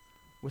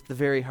with the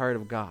very heart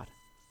of God.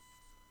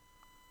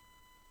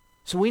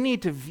 So we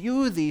need to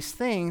view these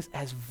things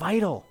as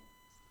vital.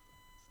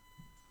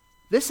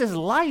 This is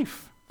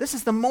life. This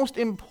is the most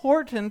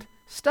important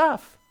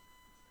stuff.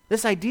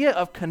 This idea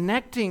of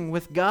connecting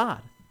with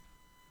God.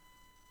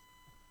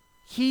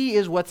 He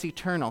is what's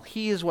eternal.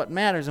 He is what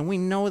matters. And we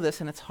know this,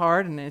 and it's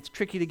hard, and it's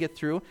tricky to get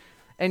through.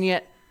 And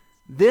yet,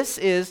 this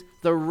is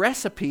the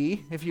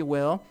recipe, if you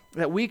will,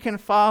 that we can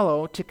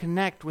follow to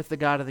connect with the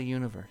God of the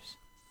universe.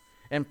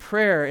 And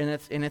prayer,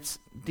 in its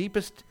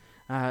deepest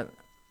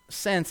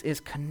sense, is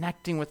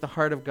connecting with the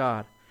heart of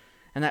God.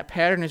 And that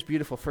pattern is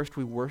beautiful. First,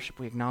 we worship,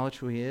 we acknowledge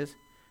who he is,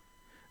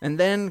 and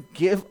then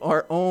give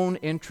our own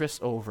interests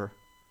over.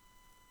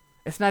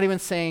 It's not even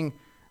saying,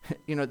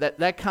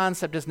 that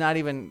concept is not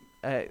even,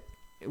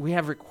 we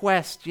have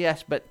requests,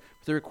 yes, but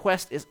the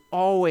request is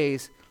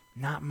always,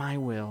 not my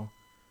will,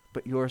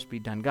 but yours be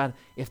done. God,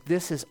 if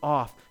this is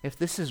off, if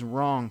this is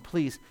wrong,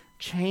 please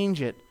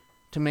change it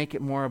to make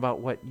it more about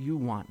what you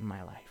want in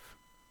my life.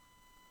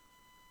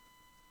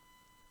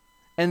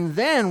 And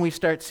then we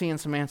start seeing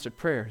some answered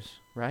prayers,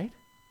 right?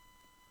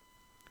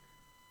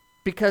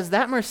 Because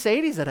that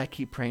Mercedes that I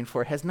keep praying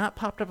for has not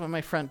popped up at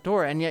my front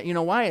door. And yet, you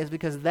know why? It's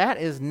because that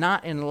is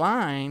not in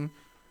line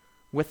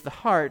with the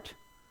heart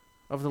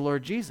of the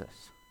Lord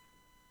Jesus.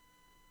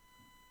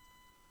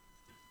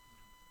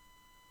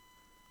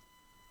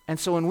 And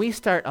so when we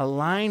start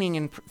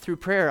aligning through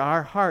prayer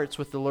our hearts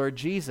with the Lord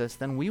Jesus,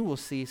 then we will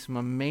see some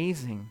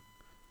amazing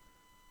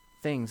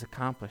things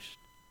accomplished.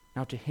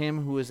 Now to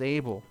him who is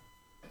able,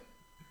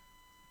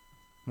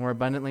 more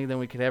abundantly than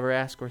we could ever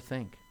ask or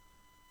think.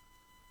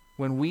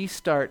 When we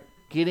start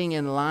getting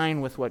in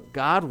line with what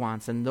God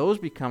wants, and those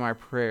become our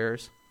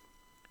prayers,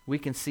 we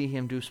can see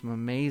him do some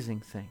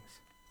amazing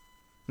things.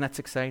 And that's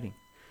exciting.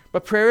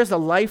 But prayer is a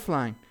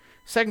lifeline.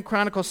 2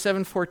 Chronicles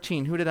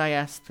 7:14. Who did I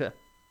ask to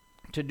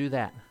do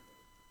that?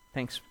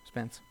 Thanks,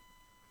 Spence.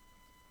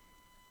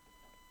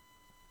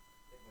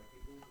 If my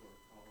people who are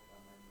called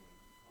by my name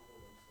humble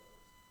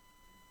themselves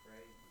and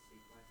pray and seek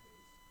my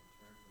face and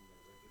turn from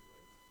their wicked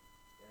ways,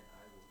 then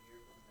I will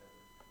hear from heaven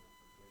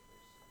and will forgive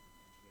their sin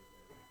and heal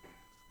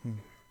their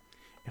land.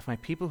 If my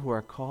people who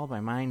are called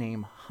by my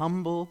name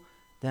humble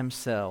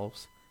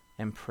themselves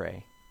and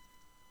pray.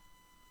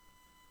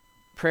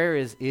 Prayer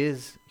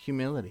is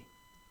humility.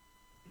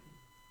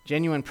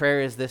 Genuine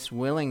prayer is this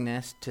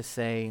willingness to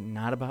say,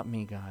 not about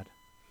me, God.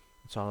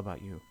 It's all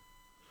about you.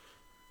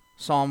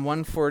 Psalm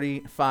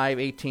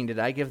 145:18. Did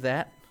I give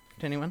that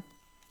to anyone?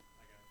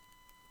 I got it.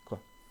 Cool.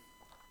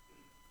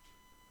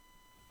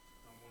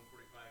 Psalm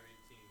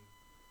 145:18.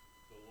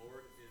 The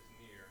Lord is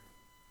near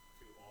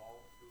to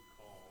all who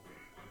call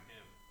on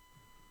him,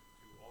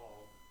 to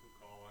all who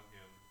call on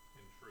him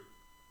in truth.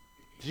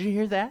 Did you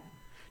hear that?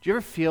 Do you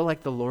ever feel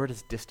like the Lord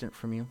is distant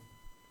from you?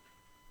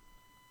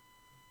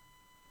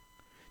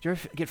 Do you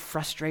ever get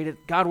frustrated?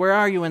 God, where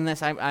are you in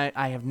this?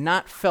 I have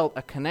not felt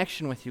a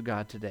connection with you,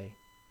 God, today.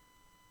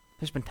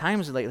 There's been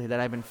times lately that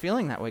I've been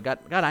feeling that way.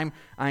 God,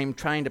 I'm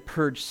trying to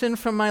purge sin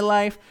from my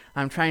life.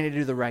 I'm trying to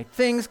do the right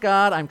things,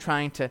 God.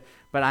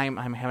 But I'm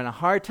having a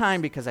hard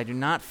time because I do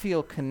not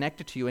feel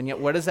connected to you. And yet,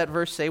 what does that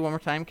verse say one more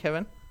time,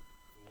 Kevin?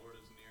 The Lord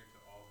is near to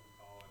all who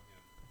call on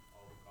him,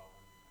 all who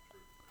call on him in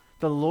truth.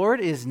 The Lord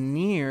is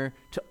near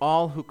to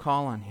all who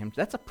call on him.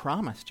 That's a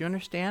promise. Do you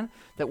understand?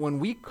 That when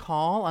we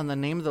call on the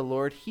name of the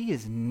Lord, he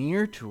is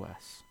near to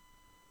us.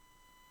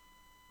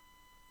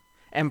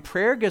 And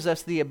prayer gives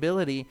us the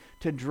ability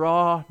to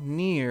draw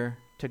near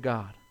to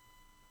God.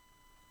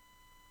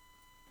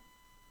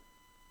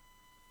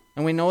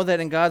 And we know that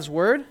in God's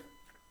word,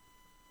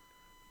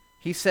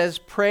 he says,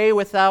 pray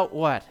without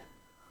what?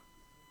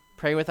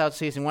 Pray without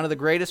ceasing. One of the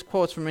greatest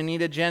quotes from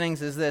Anita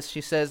Jennings is this.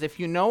 She says, if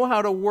you know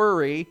how to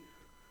worry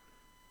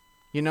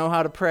You know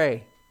how to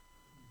pray.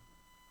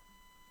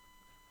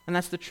 And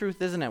that's the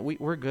truth, isn't it?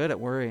 We're good at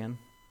worrying.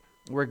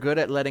 We're good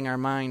at letting our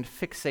mind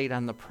fixate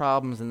on the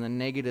problems and the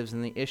negatives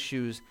and the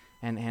issues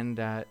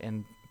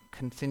and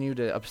continue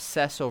to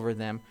obsess over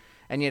them.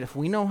 And yet if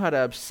we know how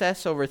to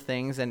obsess over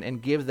things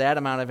and give that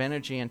amount of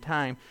energy and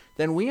time,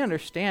 then we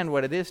understand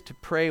what it is to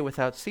pray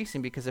without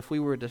ceasing. Because if we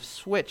were to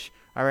switch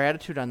our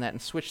attitude on that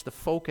and switch the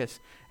focus,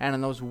 and on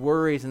those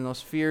worries and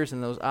those fears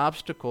and those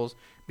obstacles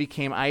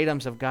became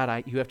items of,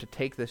 God, you have to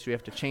take this, you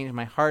have to change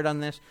my heart on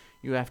this,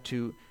 you have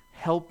to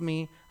help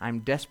me, I'm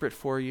desperate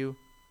for you,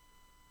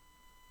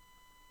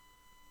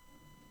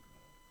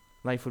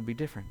 life would be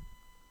different.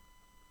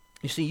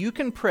 You see, you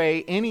can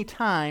pray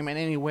anytime and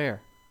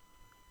anywhere.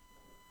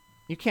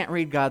 You can't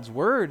read God's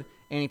Word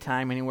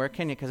anytime, anywhere,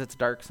 can you? Because it's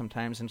dark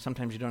sometimes, and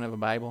sometimes you don't have a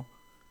Bible.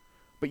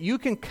 But you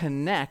can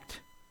connect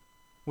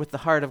with the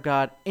heart of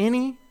God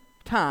any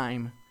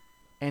time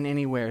and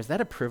anywhere. Is that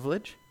a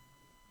privilege?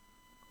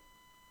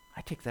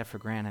 I take that for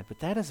granted, but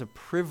that is a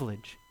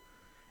privilege.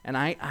 And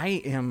I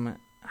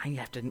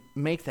have to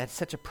make that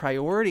such a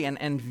priority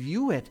and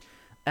view it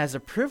as a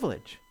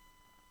privilege.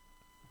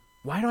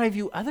 Why do I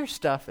view other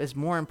stuff as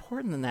more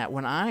important than that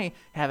when I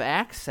have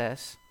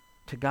access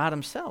to God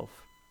Himself?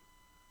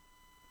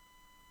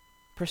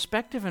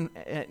 Perspective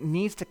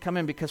needs to come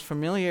in, because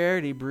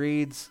familiarity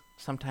breeds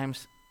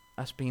sometimes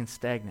us being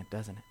stagnant,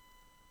 doesn't it?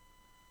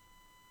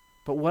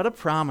 But what a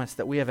promise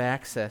that we have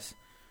access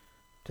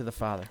to the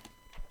Father.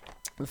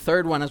 The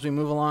third one, as we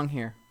move along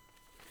here,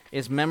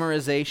 is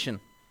memorization.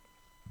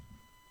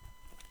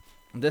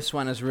 This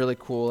one is really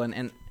cool,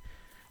 and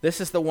this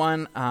is the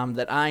one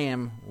that I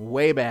am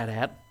way bad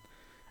at,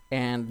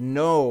 and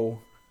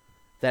know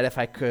that if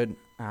I could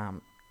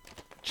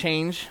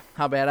change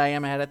how bad I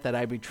am at it, that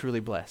I'd be truly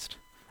blessed.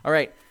 All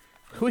right,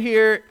 who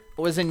here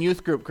was in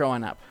youth group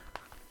growing up?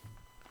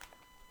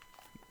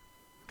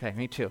 Okay,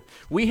 me too.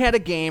 We had a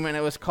game, and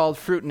it was called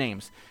Fruit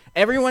Names.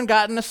 Everyone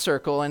got in a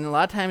circle, and a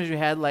lot of times you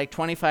had like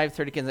 25,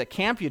 30 kids. At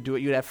camp, you'd do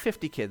it, you'd have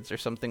 50 kids or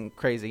something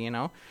crazy, you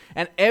know?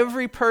 And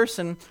every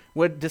person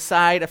would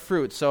decide a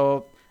fruit.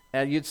 So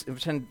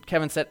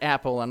Kevin said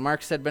apple, and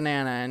Mark said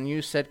banana, and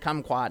you said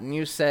kumquat, and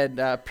you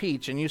said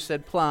peach, and you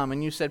said plum,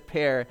 and you said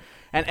pear.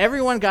 And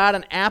everyone got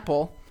an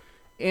apple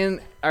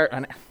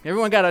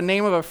everyone got a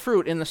name of a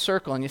fruit in the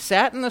circle. And you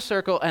sat in the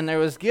circle, and there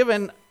was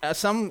given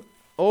some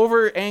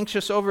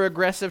over-anxious,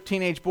 over-aggressive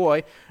teenage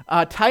boy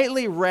a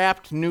tightly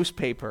wrapped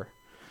newspaper.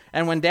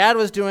 And when Dad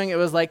was doing it,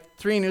 was like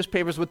 3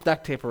 newspapers with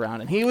duct tape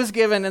around. And he was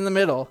given in the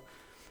middle.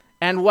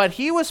 And what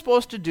he was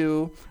supposed to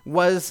do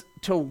was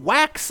to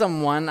whack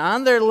someone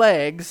on their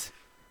legs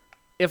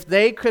if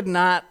they could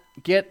not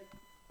get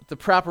the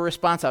proper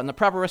response out. And the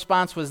proper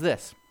response was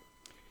this.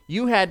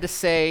 You had to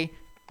say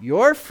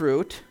your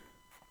fruit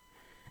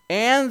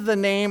and the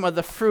name of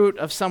the fruit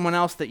of someone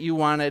else that you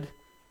wanted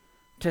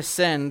to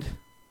send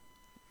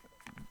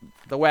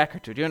the whacker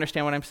to. Do you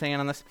understand what I'm saying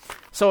on this?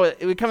 So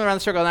it would come around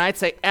the circle, and I'd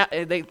say,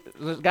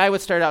 the guy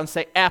would start out and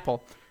say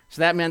apple.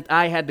 So that meant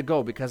I had to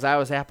go because I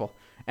was apple.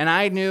 And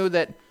I knew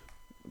that,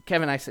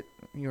 Kevin, I said,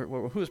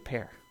 who's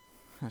pear?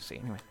 Let's see,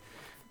 anyway.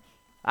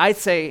 I'd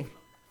say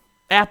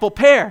apple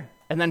pear.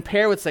 And then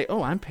pear would say,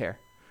 oh, I'm pear.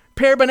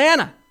 Pear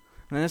banana.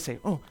 And then I'd say,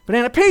 oh,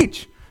 banana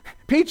peach.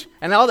 Peach.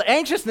 And all the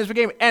anxiousness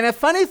became, and a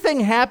funny thing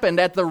happened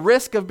at the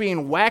risk of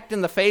being whacked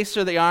in the face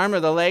or the arm or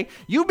the leg.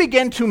 You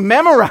begin to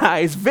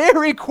memorize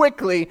very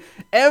quickly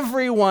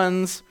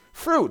everyone's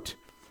fruit.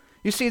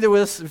 You see, there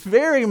was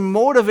very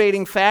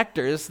motivating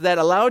factors that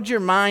allowed your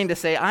mind to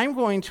say, I'm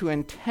going to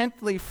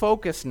intently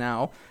focus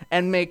now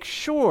and make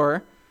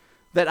sure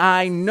that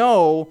I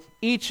know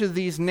each of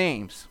these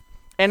names.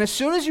 And as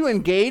soon as you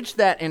engaged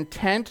that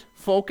intent,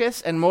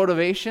 focus, and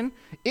motivation,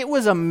 it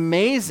was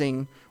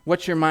amazing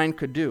what your mind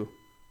could do.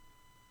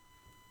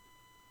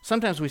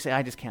 Sometimes we say,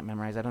 I just can't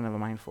memorize. I don't have a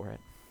mind for it.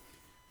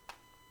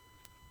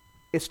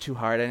 It's too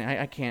hard.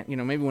 I can't,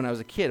 maybe when I was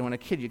a kid. When a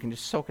kid, you can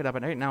just soak it up.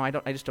 And right now, I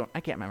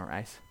can't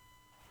memorize.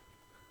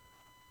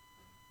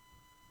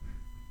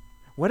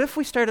 What if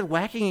we started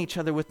whacking each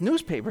other with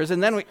newspapers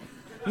and then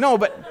no,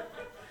 but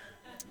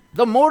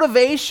the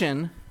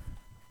motivation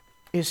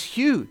is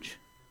huge.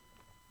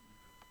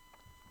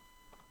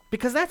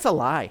 Because that's a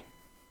lie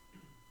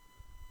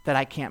that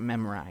I can't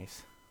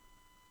memorize.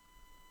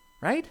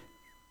 Right?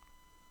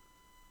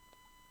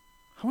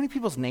 How many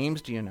people's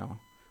names do you know?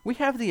 We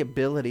have the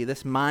ability,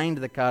 this mind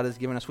that God has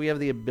given us, we have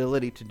the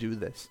ability to do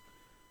this.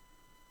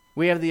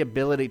 We have the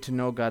ability to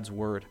know God's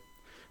Word.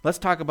 Let's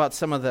talk about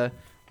some of the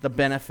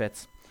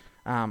benefits.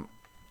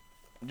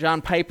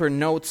 John Piper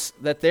notes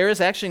that there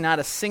is actually not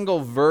a single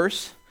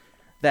verse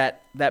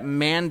that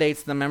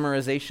mandates the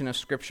memorization of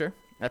Scripture,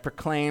 that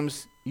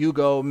proclaims, you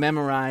go,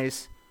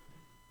 memorize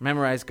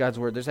God's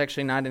Word. There's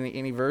actually not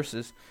any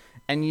verses.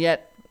 And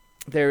yet,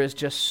 there is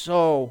just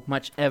so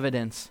much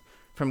evidence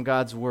from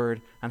God's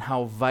Word on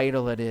how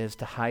vital it is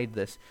to hide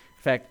this.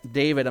 In fact,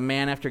 David, a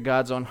man after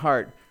God's own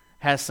heart,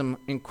 has some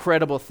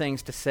incredible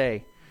things to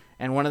say.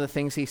 And one of the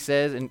things he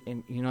says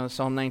in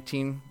Psalm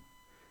 19,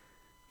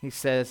 he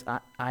says,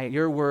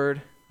 your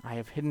word I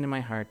have hidden in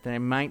my heart that I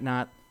might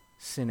not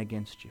sin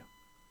against you.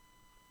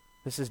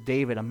 This is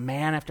David, a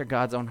man after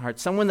God's own heart,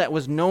 someone that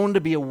was known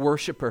to be a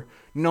worshiper,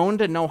 known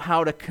to know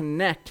how to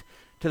connect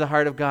to the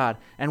heart of God.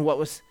 And what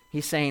was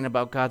he saying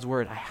about God's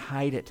word? I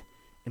hide it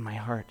in my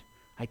heart.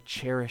 I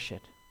cherish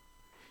it.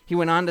 He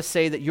went on to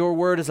say that your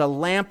word is a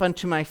lamp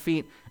unto my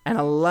feet and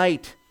a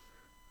light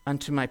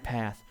unto my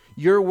path.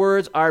 Your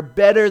words are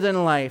better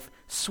than life,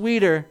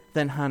 sweeter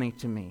than honey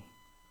to me.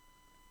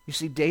 You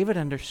see, David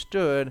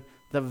understood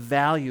the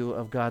value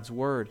of God's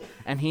word,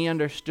 and he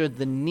understood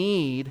the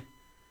need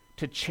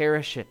to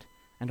cherish it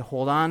and to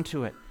hold on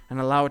to it and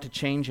allow it to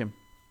change him.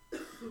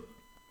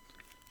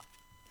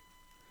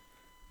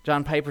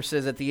 John Piper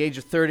says at the age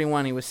of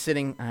 31, he was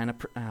sitting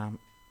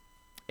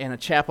in a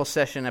chapel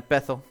session at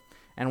Bethel,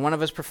 and one of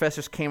his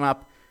professors came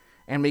up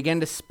and began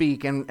to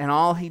speak, and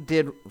all he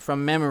did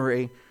from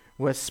memory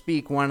was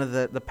speak one of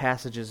the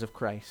passages of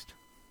Christ.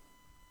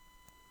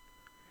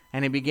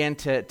 And he began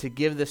to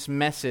give this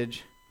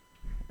message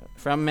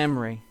from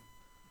memory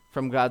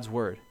from God's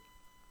word.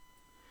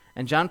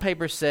 And John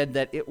Piper said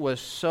that it was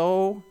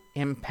so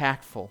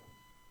impactful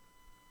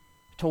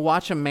to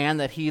watch a man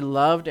that he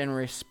loved and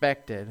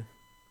respected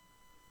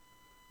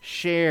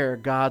share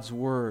God's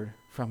word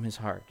from his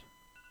heart.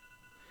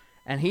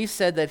 And he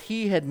said that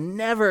he had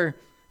never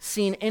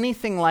seen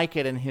anything like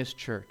it in his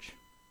church.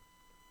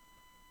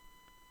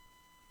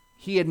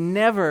 He had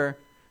never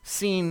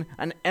seen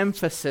an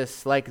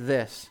emphasis like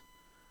this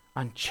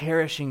on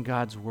cherishing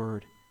God's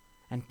word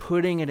and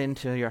putting it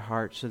into your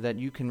heart so that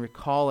you can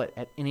recall it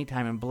at any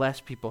time and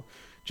bless people.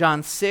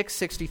 John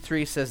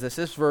 6:63 says this.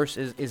 This verse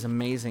is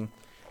amazing.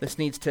 This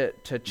needs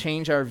to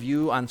change our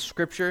view on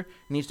Scripture.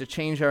 It needs to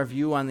change our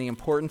view on the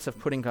importance of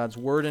putting God's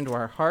word into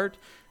our heart.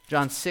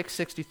 John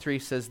 6:63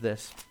 says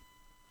this.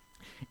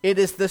 It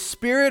is the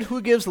Spirit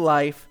who gives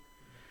life.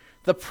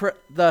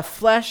 The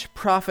flesh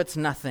profits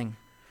nothing.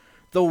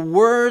 The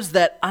words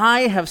that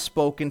I have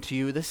spoken to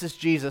you, this is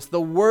Jesus, the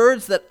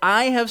words that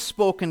I have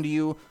spoken to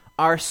you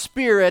are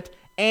spirit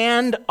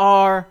and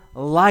are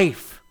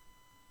life.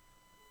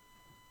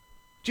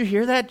 Did you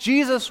hear that?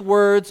 Jesus'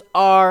 words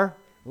are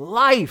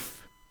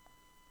life.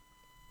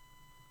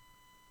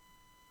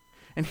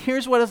 And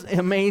here's what is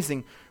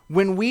amazing.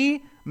 When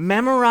we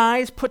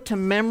memorize, put to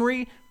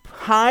memory,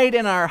 hide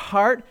in our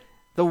heart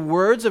the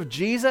words of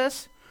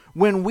Jesus,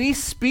 when we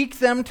speak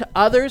them to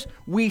others,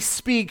 we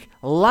speak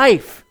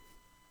life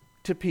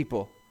to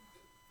people.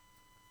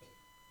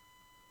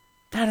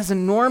 That is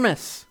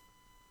enormous.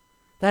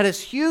 That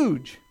is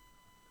huge.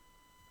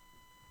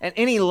 And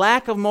any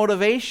lack of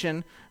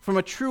motivation from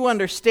a true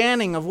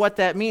understanding of what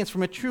that means,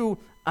 from a true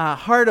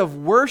heart of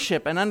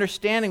worship and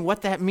understanding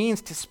what that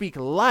means to speak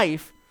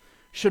life,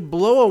 should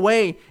blow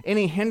away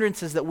any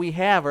hindrances that we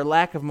have or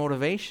lack of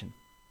motivation.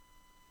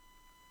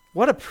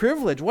 What a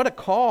privilege, what a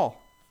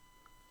call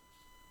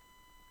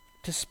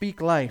to speak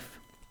life.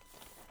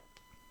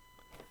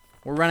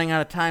 We're running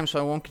out of time, so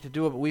I won't get to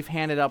do it, but we've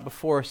handed out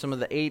before some of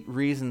the 8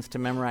 reasons to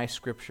memorize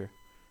Scripture.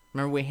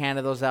 Remember we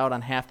handed those out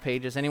on half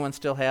pages? Anyone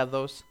still have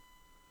those?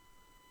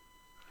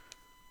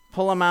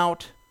 Pull them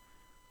out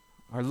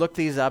or look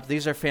these up.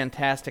 These are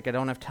fantastic. I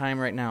don't have time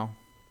right now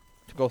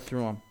to go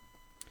through them.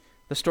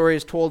 The story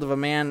is told of a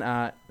man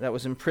that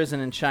was in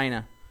prison in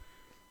China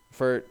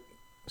for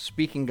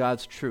speaking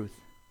God's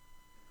truth.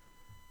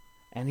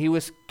 And he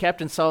was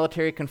kept in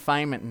solitary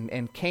confinement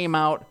and came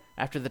out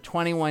after the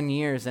 21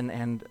 years,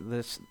 and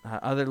this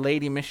other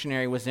lady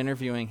missionary was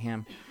interviewing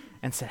him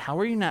and said, how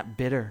are you not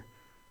bitter?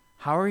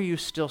 How are you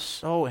still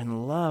so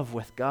in love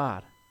with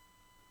God?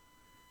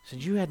 He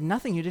said, you had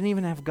nothing. You didn't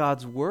even have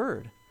God's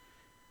word.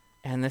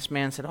 And this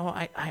man said,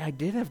 I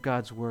did have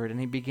God's word. And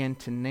he began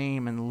to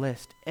name and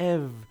list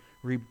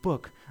every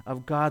book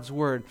of God's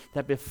word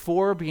that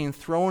before being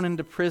thrown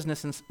into prison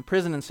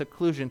and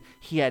seclusion,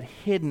 he had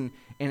hidden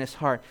in his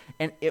heart.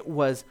 And it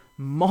was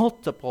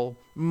multiple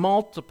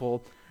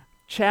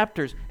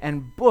chapters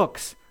and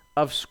books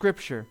of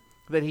Scripture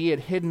that he had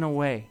hidden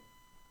away.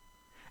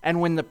 And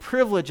when the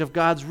privilege of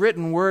God's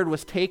written word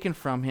was taken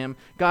from him,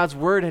 God's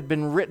word had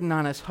been written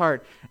on his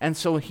heart. And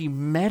so he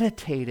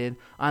meditated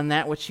on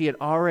that which he had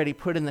already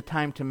put in the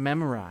time to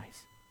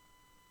memorize.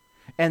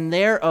 And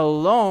there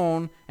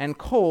alone and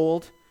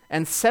cold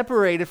and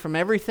separated from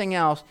everything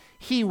else,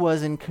 he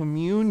was in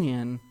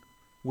communion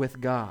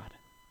with God.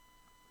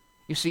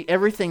 You see,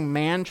 everything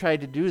man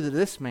tried to do to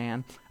this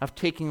man of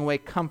taking away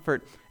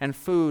comfort and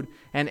food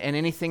and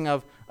anything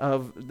of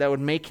that would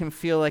make him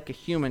feel like a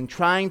human,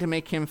 trying to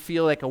make him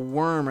feel like a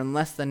worm and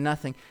less than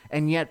nothing.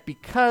 And yet,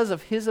 because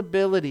of his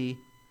ability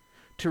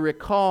to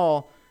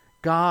recall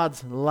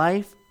God's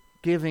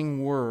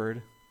life-giving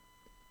word,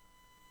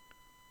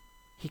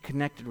 he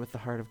connected with the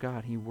heart of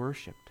God. He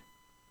worshiped.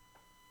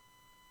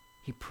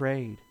 He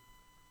prayed.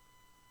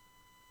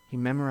 He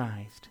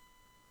memorized.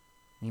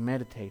 He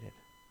meditated.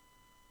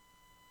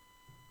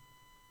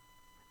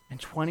 And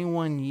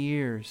 21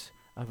 years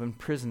of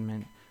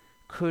imprisonment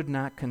could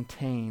not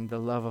contain the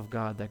love of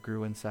God that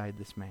grew inside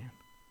this man.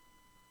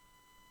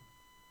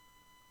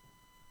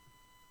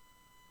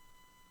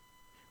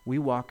 We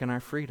walk in our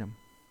freedom.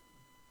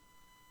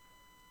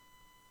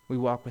 We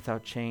walk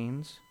without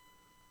chains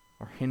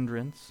or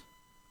hindrance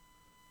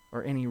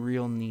or any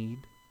real need.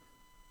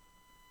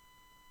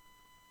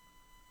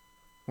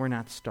 We're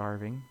not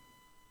starving.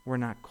 We're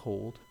not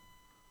cold.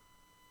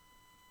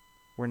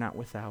 We're not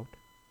without.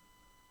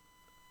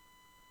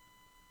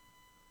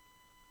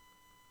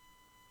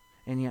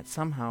 And yet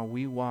somehow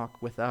we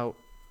walk without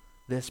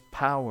this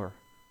power,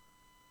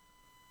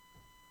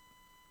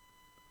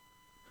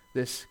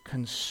 this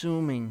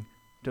consuming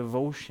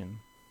devotion,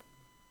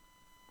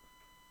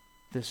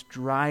 this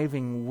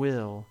driving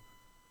will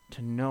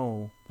to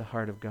know the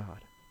heart of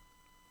God.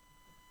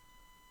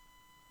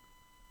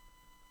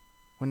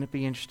 Wouldn't it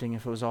be interesting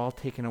if it was all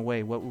taken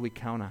away? What would we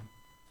count on?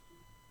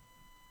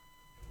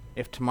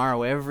 If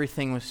tomorrow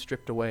everything was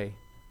stripped away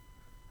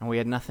and we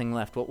had nothing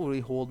left, what would we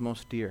hold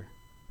most dear?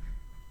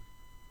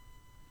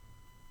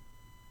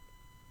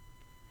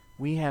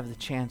 We have the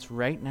chance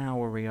right now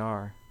where we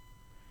are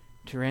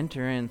to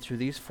enter in through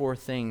these four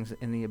things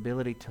in the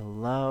ability to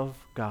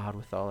love God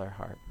with all our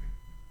heart.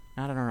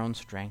 Not in our own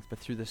strength, but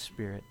through the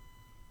Spirit.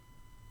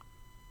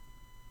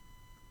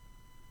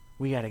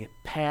 We got to get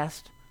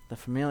past the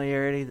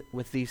familiarity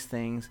with these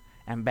things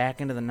and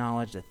back into the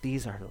knowledge that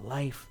these are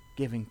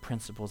life-giving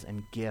principles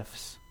and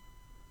gifts.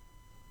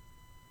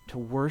 To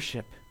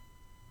worship,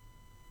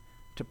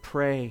 to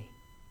pray,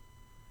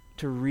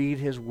 to read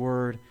His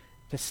Word,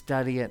 to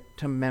study it,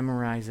 to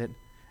memorize it,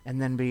 and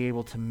then be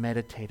able to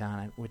meditate on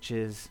it, which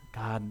is,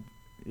 God,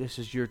 this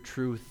is your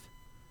truth.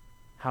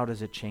 How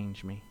does it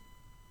change me?